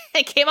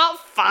 It came out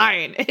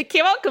fine. It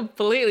came out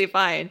completely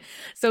fine.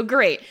 So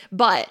great.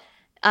 But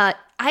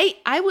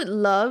I would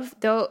love,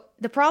 though,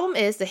 the problem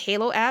is the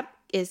Halo app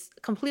is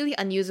completely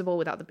unusable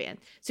without the band.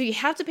 So you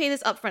have to pay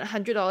this upfront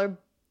 $100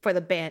 for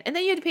the band, and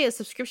then you have to pay a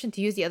subscription to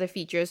use the other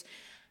features.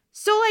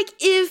 So like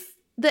if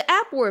the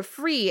app were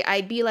free,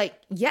 I'd be like,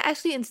 yeah,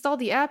 actually install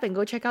the app and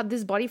go check out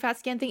this body fat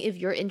scan thing if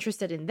you're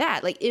interested in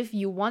that. Like if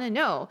you want to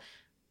know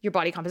your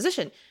body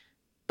composition.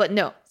 But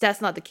no,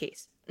 that's not the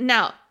case.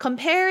 Now,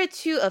 compare it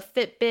to a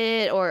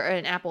Fitbit or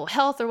an Apple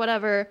Health or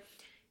whatever.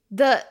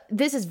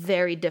 This is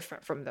very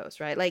different from those,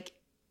 right? Like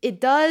it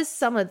does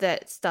some of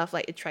that stuff,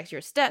 like it tracks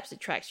your steps,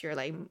 it tracks your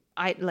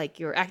like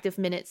your active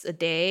minutes a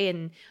day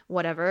and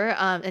whatever,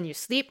 and your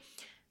sleep.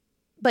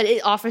 But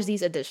it offers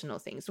these additional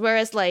things.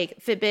 Whereas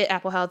like Fitbit,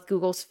 Apple Health,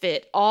 Google's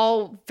Fit,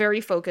 all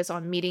very focused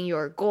on meeting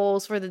your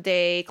goals for the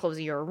day,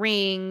 closing your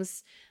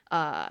rings,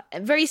 and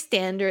very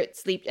standard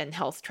sleep and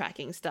health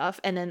tracking stuff.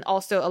 And then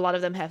also a lot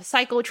of them have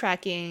cycle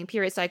tracking,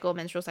 period cycle,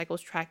 menstrual cycles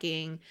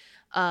tracking,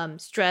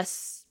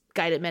 stress,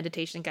 guided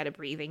meditation, guided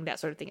breathing, that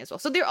sort of thing as well.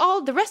 So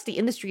the rest of the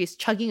industry is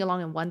chugging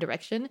along in one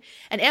direction.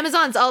 And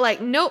Amazon's all like,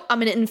 nope,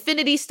 I'm an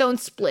infinity stone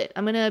split.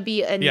 I'm going to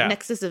be a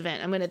Nexus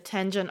event. I'm going to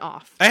tangent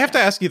off. I have to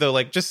ask you though,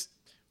 like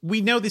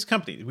we know these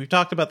companies. We've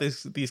talked about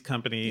these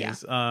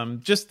companies.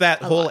 Just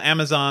that whole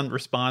Amazon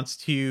response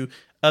to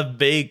a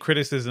vague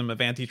criticism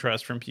of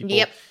antitrust from people.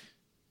 Yep.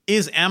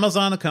 Is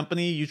Amazon a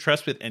company you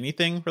trust with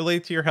anything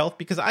related to your health?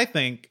 Because I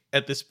think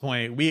at this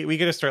point, we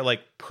got to start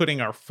like putting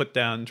our foot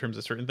down in terms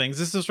of certain things.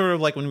 This is sort of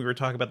like when we were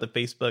talking about the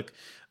Facebook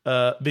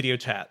video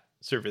chat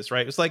service,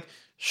 right? It's like,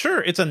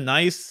 sure, it's a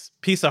nice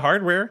piece of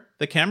hardware.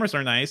 The cameras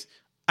are nice.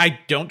 I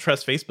don't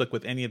trust Facebook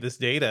with any of this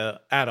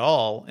data at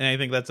all. And I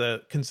think that's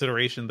a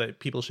consideration that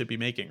people should be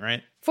making,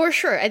 right? For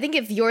sure. I think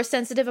if you're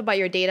sensitive about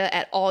your data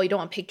at all, you don't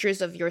want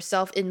pictures of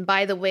yourself. And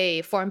by the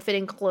way,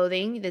 form-fitting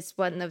clothing is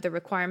one of the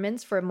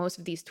requirements for most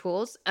of these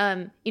tools.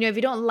 If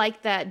you don't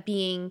like that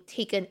being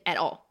taken at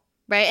all,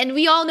 right? And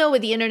we all know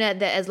with the internet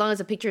that as long as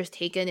a picture is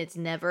taken, it's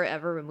never,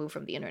 ever removed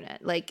from the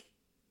internet. Like,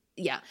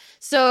 yeah.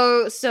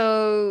 So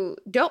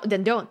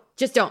don't.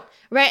 Just don't.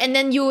 Right? And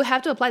then you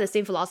have to apply the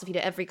same philosophy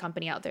to every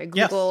company out there.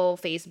 Google,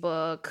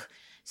 Facebook.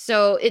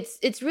 So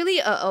it's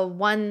really a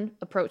one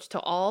approach to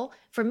all.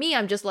 For me,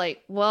 I'm just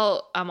like,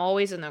 well, I'm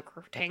always in a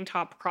tank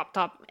top, crop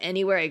top,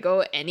 anywhere I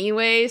go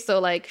anyway. So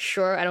like,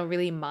 sure, I don't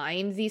really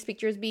mind these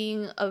pictures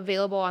being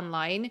available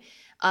online.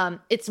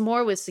 It's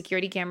more with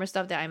security camera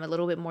stuff that I'm a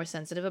little bit more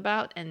sensitive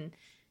about. And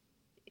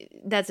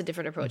that's a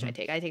different approach I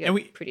take. I take a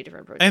pretty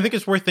different approach. I think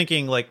it's worth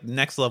thinking like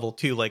next level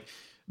too. Like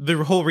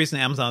the whole reason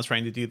Amazon is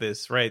trying to do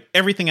this, right?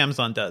 Everything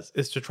Amazon does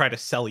is to try to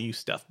sell you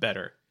stuff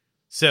better.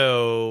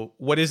 So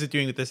what is it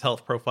doing with this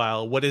health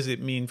profile? What does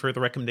it mean for the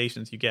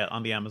recommendations you get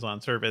on the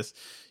Amazon service,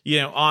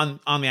 on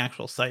the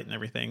actual site and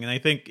everything? And I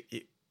think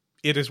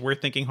it is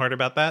worth thinking hard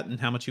about that and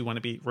how much you want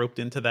to be roped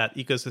into that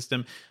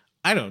ecosystem.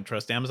 I don't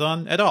trust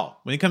Amazon at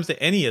all when it comes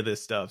to any of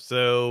this stuff.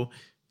 So,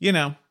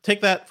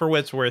 take that for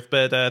what it's worth.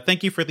 But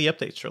thank you for the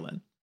update,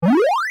 Sherlyn.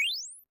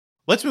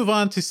 Let's move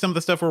on to some of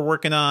the stuff we're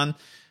working on.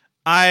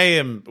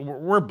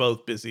 We're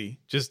both busy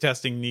just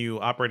testing new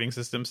operating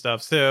system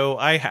stuff. So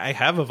I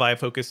have a Vive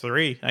Focus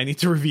 3 I need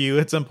to review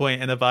at some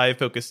point, and a Vive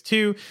Focus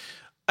 2.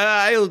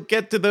 I'll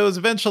get to those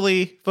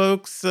eventually,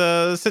 folks.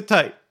 Sit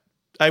tight.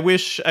 I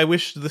wish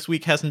this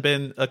week hasn't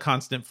been a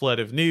constant flood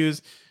of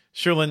news.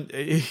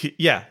 Sherlyn,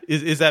 yeah,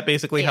 is that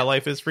basically how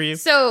life is for you?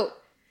 So,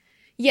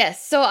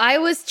 yes. So I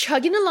was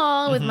chugging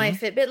along with my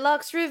Fitbit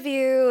Luxe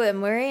review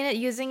and wearing it,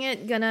 using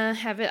it, gonna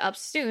have it up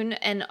soon.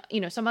 And,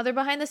 some other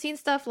behind the scenes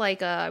stuff,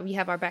 like we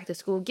have our back to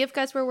school gift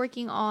guides we're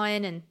working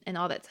on and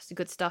all that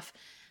good stuff.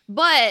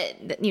 But,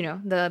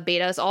 the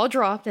beta is all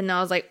dropped, and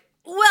I was like,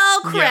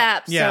 well,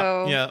 crap.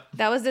 So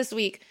that was this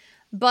week.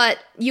 But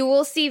you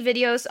will see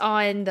videos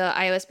on the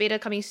iOS beta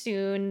coming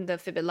soon. The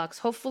Fitbit Luxe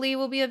hopefully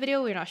will be a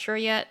video. We're not sure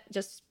yet,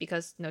 just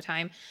because no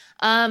time.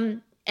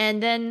 And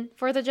then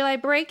 4th of July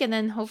break, and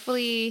then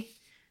hopefully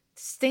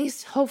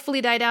things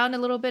die down a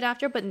little bit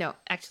after. But no,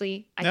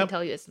 actually, I can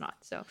tell you it's not.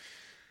 So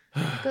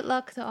good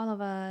luck to all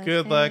of us.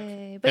 Good luck,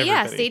 but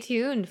everybody. Stay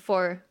tuned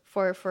for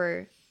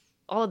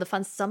all of the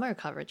fun summer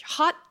coverage.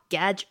 Hot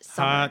gadget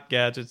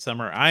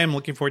summer. I am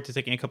looking forward to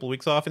taking a couple of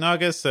weeks off in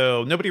August,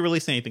 so nobody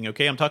release anything,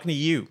 okay? I'm talking to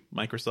you,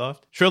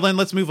 Microsoft. Sherlyn,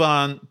 let's move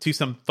on to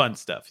some fun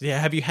stuff. Yeah,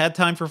 have you had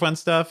time for fun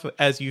stuff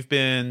as you've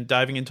been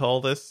diving into all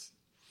this?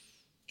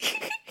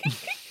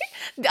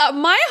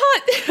 My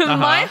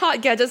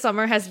hot gadget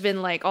summer has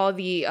been like all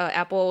the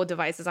Apple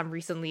devices I'm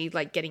recently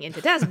like getting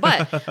into test,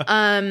 but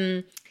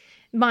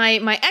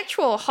my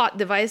actual hot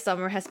device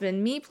summer has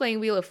been me playing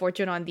Wheel of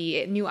Fortune on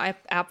the new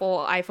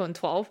Apple iPhone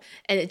 12,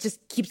 and it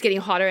just keeps getting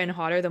hotter and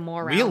hotter the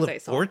more rounds I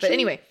solve. But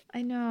anyway,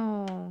 I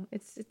know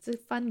it's a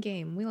fun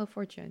game, Wheel of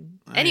Fortune.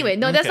 Anyway,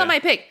 that's not my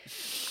pick.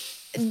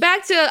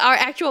 Back to our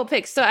actual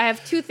picks. So I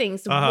have two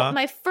things.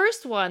 My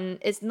first one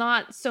is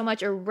not so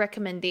much a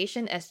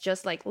recommendation as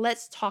just like,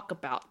 let's talk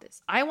about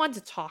this. I want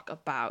to talk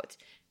about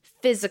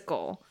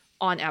Physical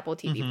on Apple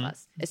TV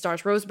Plus. It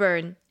stars Rose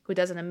Byrne, who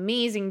does an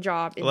amazing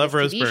job in this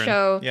TV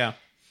show. Yeah.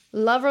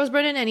 Love Rose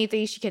Byrne in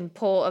anything. She can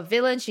pull a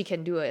villain. She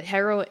can do a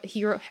heroine.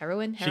 She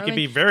can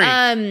be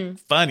very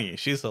funny.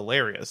 She's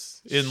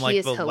hilarious in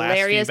like the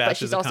last few batches but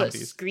she's also a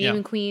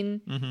scream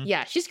queen.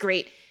 Yeah, she's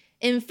great.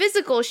 In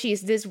Physical,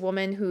 she's this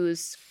woman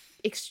who's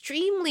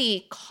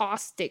extremely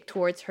caustic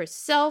towards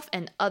herself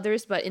and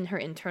others, but in her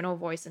internal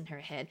voice in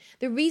her head.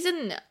 The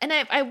reason, and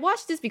I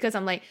watched this because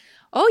I'm like,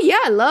 oh yeah,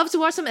 I love to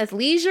watch some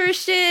athleisure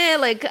shit.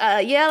 Like,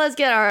 let's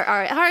get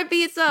our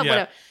heartbeats up,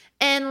 whatever.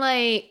 And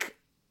like,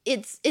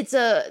 it's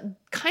a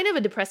kind of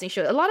a depressing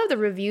show. A lot of the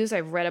reviews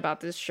I've read about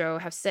this show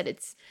have said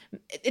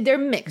they're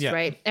mixed,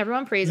 right?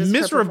 Everyone praises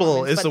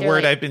miserable is the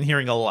word I've been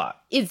hearing a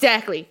lot.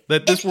 Exactly.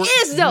 That's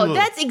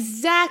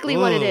exactly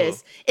what it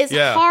is. It's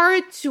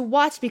hard to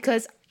watch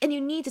and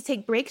you need to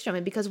take breaks from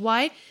it because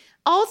why?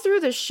 All through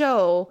the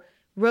show,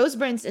 Rose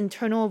Byrne's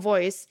internal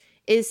voice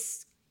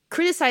is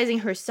criticizing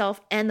herself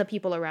and the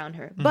people around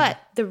her. But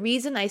the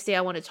reason I say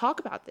I want to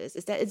talk about this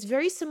is that it's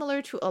very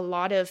similar to a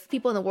lot of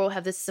people in the world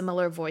have this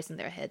similar voice in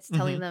their heads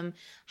telling them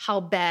how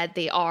bad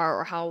they are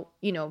or how,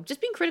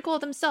 just being critical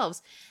of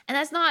themselves. And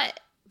that's not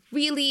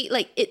really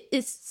like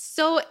it's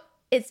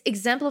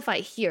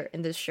exemplified here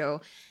in this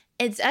show.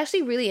 It's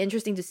actually really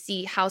interesting to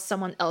see how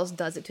someone else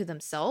does it to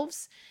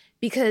themselves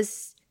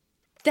because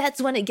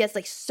that's when it gets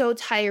like so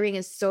tiring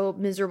and so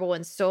miserable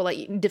and so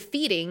like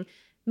defeating.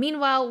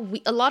 Meanwhile,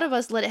 a lot of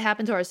us let it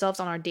happen to ourselves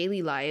on our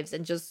daily lives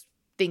and just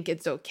think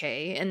it's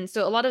okay. And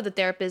so a lot of the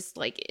therapists,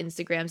 like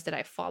Instagrams that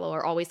I follow,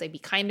 are always like, be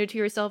kinder to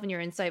yourself and your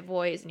inside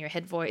voice and your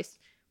head voice,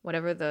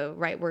 whatever the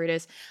right word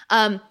is.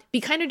 Be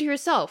kinder to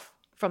yourself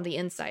from the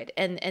inside.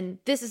 And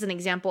this is an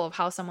example of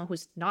how someone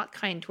who's not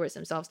kind towards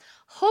themselves,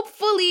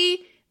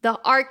 hopefully the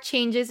arc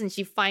changes and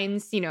she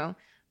finds,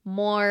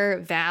 more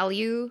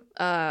value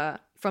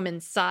from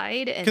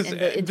inside and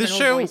the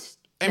internal voice.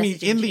 I mean,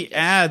 in the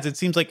ads, it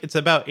seems like it's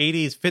about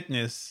 80s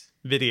fitness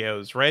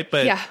videos, right?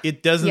 But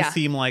it doesn't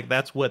seem like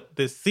that's what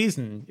this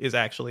season is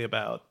actually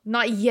about.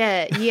 Not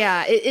yet.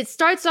 Yeah, it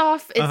starts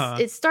off.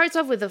 It starts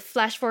off with a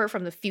flash forward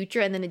from the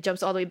future, and then it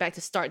jumps all the way back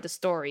to start the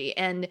story.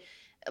 And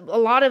a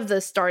lot of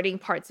the starting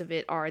parts of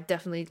it are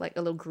definitely like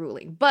a little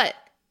grueling. But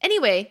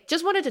anyway,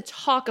 just wanted to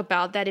talk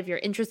about that. If you're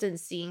interested in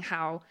seeing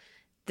how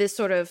this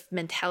sort of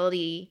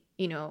mentality,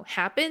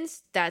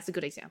 happens, that's a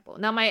good example.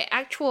 Now, my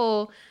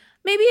actual,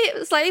 maybe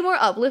slightly more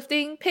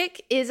uplifting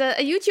pick is a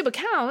YouTube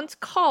account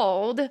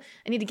called, I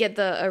need to get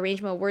the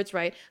arrangement of words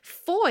right,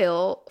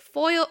 Foil,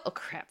 oh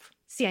crap.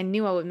 See, I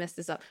knew I would mess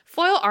this up.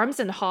 Foil, Arms,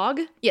 and Hog.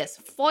 Yes,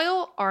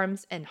 Foil,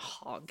 Arms, and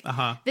Hog.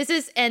 This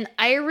is an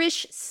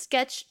Irish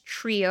sketch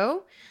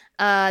trio.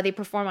 They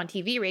perform on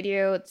TV,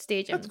 radio,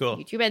 stage, and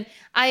YouTube. And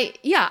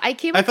I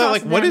came across thought,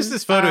 like, them, what is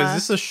this photo? Is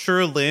this a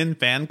Sherlyn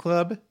fan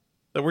club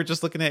that we're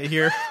just looking at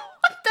here?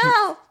 What the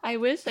hell? I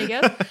wish, I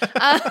guess.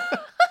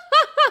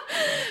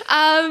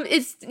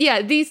 It's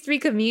these three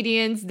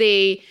comedians.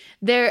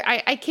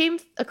 I came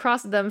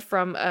across them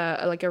from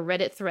like a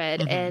Reddit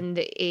thread, and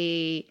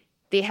they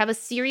have a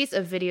series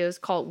of videos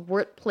called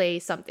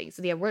Wordplay something.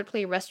 So they have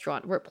Wordplay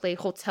Restaurant, Wordplay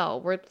Hotel,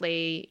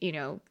 Wordplay,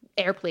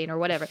 airplane or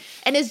whatever.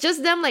 And it's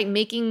just them like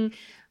making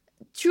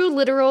true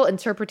literal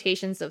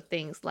interpretations of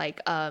things, like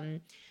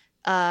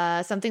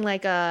something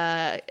like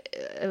can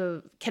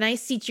I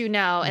seat you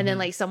now? And then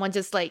like someone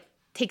just like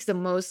takes the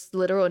most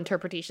literal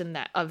interpretation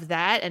of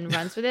that and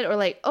runs with it, or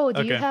like, oh,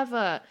 do you have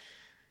a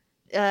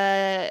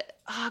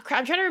I'm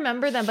trying to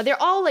remember them, but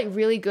they're all like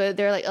really good.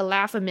 They're like a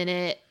laugh a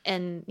minute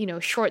and, you know,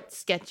 short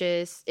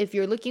sketches. If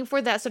you're looking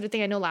for that sort of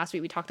thing, I know last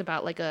week we talked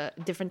about like a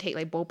different take,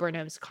 like Bo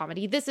Burnham's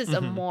comedy. This is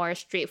a more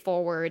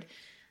straightforward,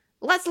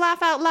 let's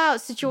laugh out loud,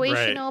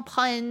 situational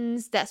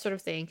puns, that sort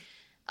of thing.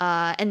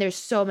 And there's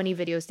so many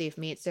videos they've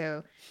made,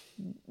 so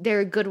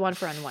they're a good one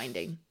for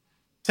unwinding.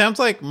 Sounds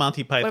like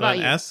Monty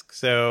Python-esque,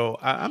 so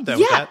I'm done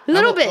with that. Yeah, a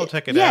little bit. I'll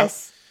check it out.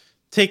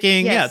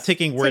 Taking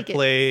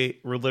wordplay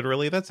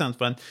literally. That sounds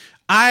fun.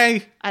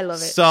 I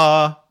love it.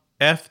 Saw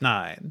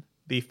F9,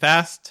 the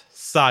Fast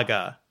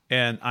Saga,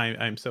 and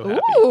I'm so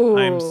happy. Ooh.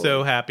 I'm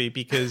so happy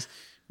because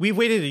we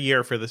waited a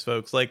year for this,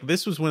 folks. Like,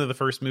 this was one of the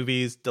first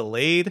movies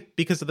delayed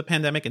because of the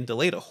pandemic and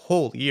delayed a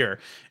whole year.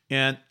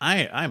 And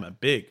I'm a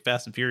big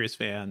Fast and Furious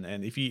fan.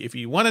 And if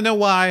you want to know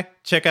why,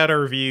 check out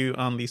our review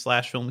on the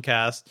Slash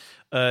Filmcast.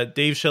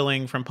 Dave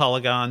Schilling from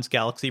Polygon's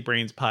Galaxy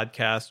Brains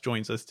podcast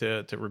joins us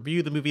to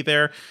review the movie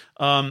there.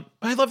 I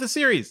love the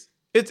series.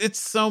 It's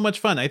so much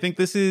fun. I think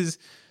this is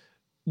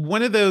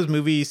one of those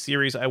movie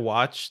series I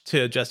watch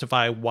to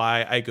justify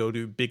why I go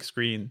to big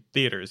screen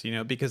theaters, you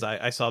know, because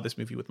I saw this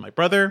movie with my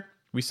brother.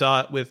 We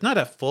saw it with not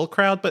a full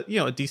crowd, but, you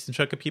know, a decent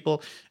chunk of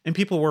people, and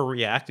people were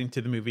reacting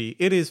to the movie.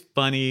 It is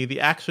funny.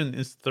 The action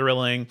is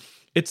thrilling.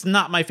 It's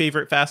not my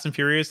favorite Fast and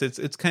Furious.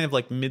 It's kind of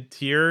like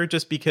mid-tier,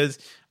 just because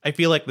I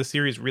feel like the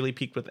series really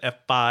peaked with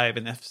F5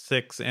 and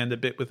F6 and a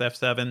bit with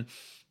F7.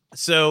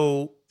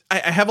 So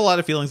I have a lot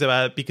of feelings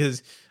about it,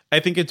 because I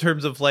think in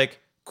terms of like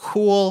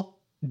cool,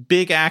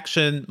 big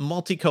action,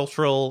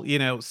 multicultural, you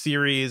know,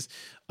 series,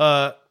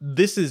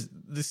 this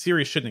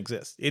series shouldn't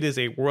exist. It is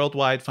a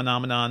worldwide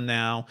phenomenon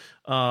now.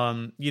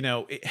 You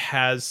know, it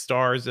has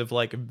stars of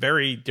like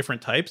very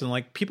different types and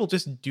like people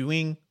just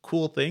doing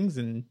cool things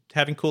and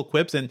having cool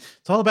quips. And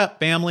it's all about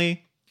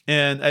family.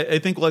 And I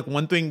think like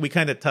one thing we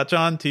kind of touch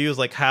on too is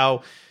like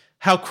how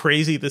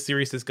crazy the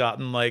series has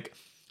gotten. Like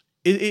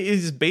it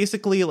is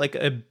basically like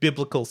a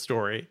biblical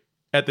story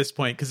at this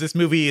point, because this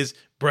movie is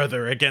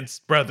brother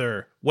against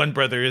brother. One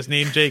brother is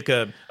named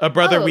Jacob, a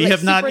brother we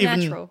have not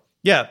even.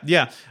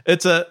 Yeah.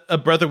 It's a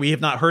brother we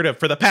have not heard of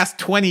for the past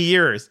 20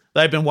 years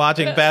that I've been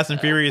watching Fast and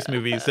Furious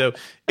movies. So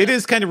it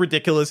is kind of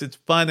ridiculous. It's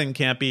fun and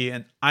campy,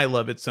 and I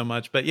love it so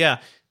much. But yeah,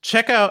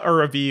 check out our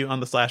review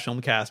on the Slash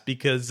Filmcast,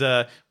 because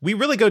we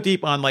really go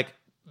deep on like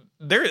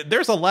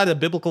there's a lot of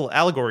biblical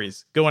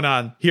allegories going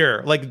on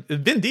here. Like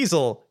Vin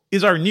Diesel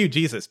is our new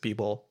Jesus,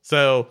 people.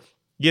 So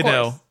you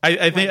know,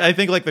 I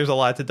think like there's a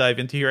lot to dive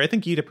into here. I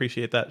think you'd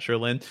appreciate that,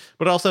 Sherlyn.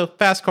 But also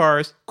fast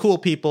cars, cool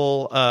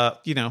people,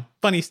 you know,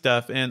 funny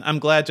stuff. And I'm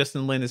glad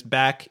Justin Lin is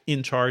back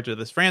in charge of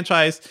this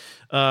franchise.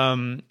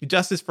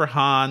 Justice for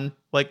Han,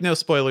 like no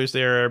spoilers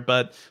there,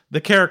 but the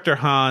character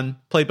Han,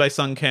 played by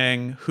Sung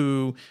Kang,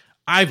 who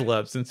I've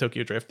loved since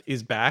Tokyo Drift,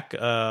 is back.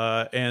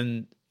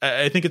 And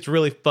I think it's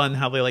really fun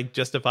how they like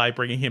justify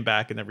bringing him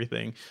back and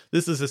everything.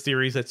 This is a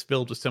series that's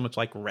filled with so much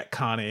like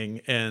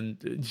retconning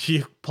and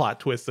plot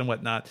twists and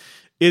whatnot.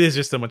 It is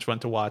just so much fun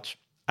to watch.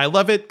 I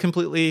love it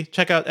completely.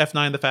 Check out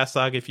F9, The Fast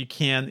Saga, if you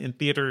can, in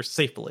theaters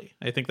safely.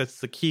 I think that's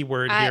the key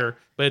word here,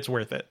 but it's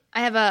worth it.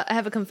 I have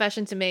a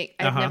confession to make.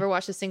 I've never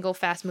watched a single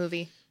Fast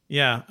movie.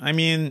 Yeah, I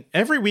mean,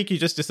 every week you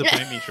just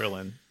disappoint me,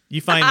 Sherlyn. You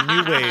find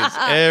new ways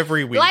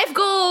every week. Life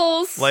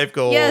goals.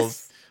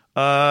 Yes.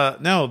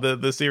 No,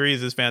 the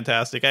series is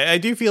fantastic. I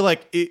do feel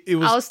like it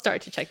was. I'll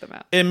start to check them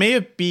out. It may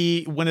have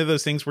been one of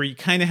those things where you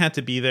kind of had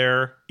to be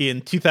there in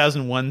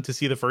 2001 to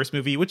see the first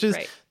movie, which is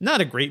not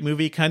a great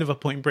movie, kind of a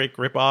Point Break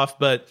ripoff,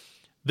 but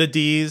the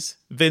D's,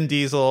 Vin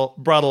Diesel,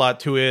 brought a lot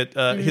to it.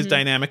 His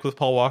dynamic with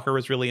Paul Walker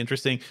was really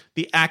interesting.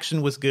 The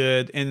action was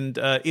good, and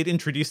it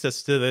introduced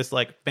us to this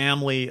like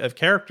family of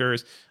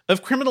characters,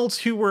 of criminals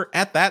who were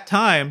at that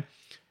time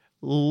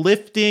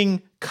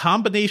lifting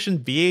combination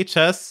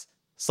VHS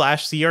 /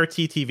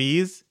 CRT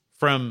TVs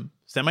from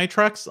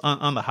semi-trucks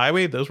on the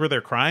highway. Those were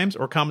their crimes,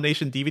 or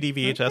combination DVD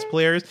VHS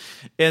players.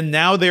 And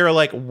now they're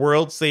like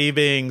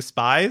world-saving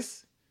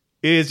spies.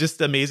 It is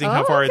just amazing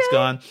how far it's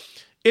gone.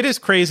 It is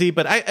crazy,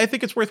 but I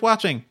think it's worth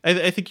watching.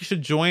 I think you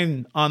should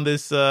join on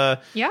this.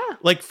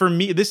 Like for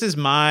me, this is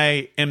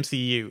my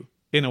MCU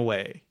in a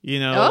way. You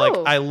know,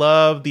 like I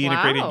love the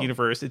integrated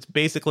universe. It's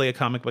basically a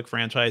comic book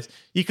franchise.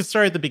 You could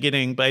start at the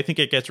beginning, but I think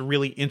it gets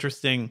really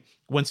interesting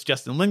once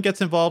Justin Lin gets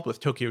involved with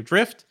Tokyo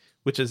Drift,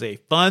 which is a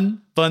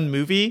fun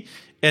movie,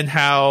 and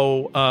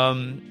how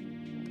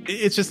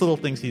it's just little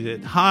things he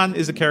did. Han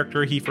is a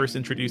character he first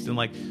introduced in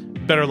like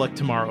Better Luck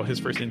Tomorrow, his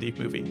first indie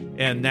movie,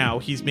 and now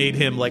he's made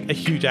him like a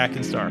huge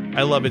action star.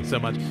 I love it so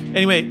much.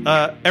 Anyway,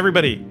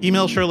 everybody,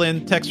 email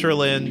Sherlyn, text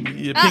Sherlyn,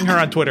 ping her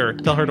on Twitter,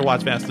 tell her to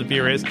watch Fast and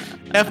Furious.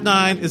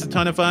 F9 is a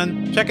ton of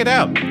fun. Check it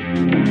out.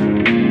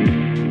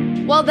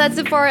 Well, that's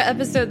it for our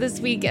episode this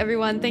week,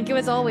 everyone. Thank you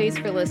as always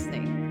for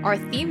listening. Our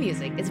theme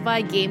music is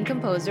by game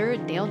composer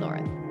Dale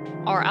North.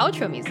 Our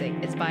outro music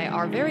is by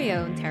our very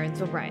own Terrence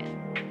O'Brien.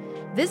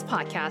 This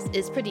podcast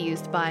is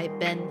produced by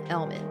Ben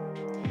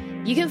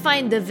Ellman. You can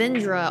find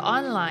Devindra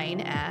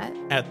online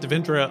at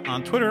Devindra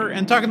on Twitter,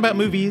 and talking about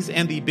movies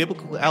and the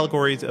biblical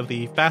allegories of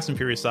the Fast and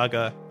Furious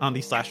saga on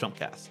the Slash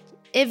Filmcast.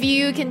 If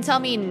you can tell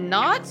me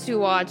not to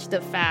watch the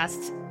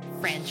Fast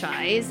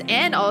franchise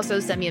and also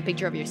send me a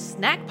picture of your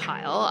snack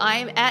pile,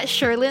 I'm at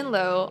Sherlyn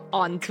Lowe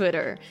on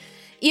Twitter.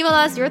 Email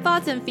us your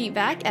thoughts and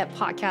feedback at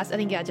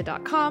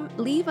podcast@engadget.com.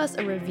 Leave us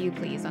a review,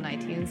 please, on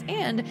iTunes,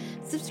 and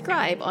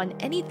subscribe on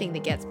anything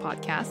that gets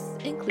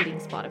podcasts, including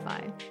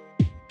Spotify.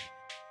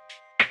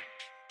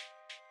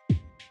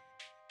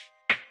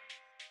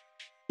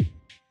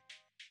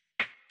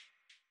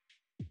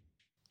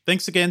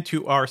 Thanks again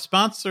to our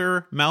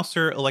sponsor,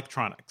 Mouser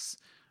Electronics.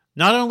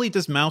 Not only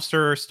does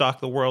Mouser stock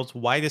the world's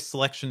widest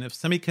selection of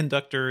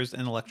semiconductors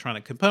and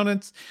electronic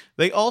components,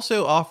 they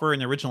also offer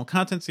an original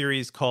content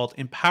series called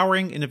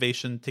Empowering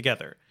Innovation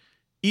Together.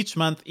 Each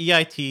month,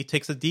 EIT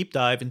takes a deep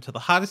dive into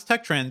the hottest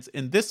tech trends,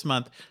 and this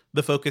month,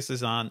 the focus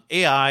is on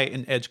AI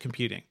and edge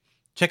computing.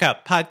 Check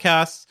out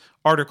podcasts,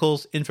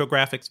 articles,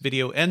 infographics,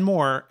 video, and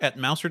more at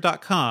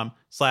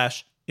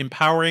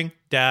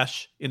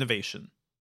mouser.com/empowering-innovation.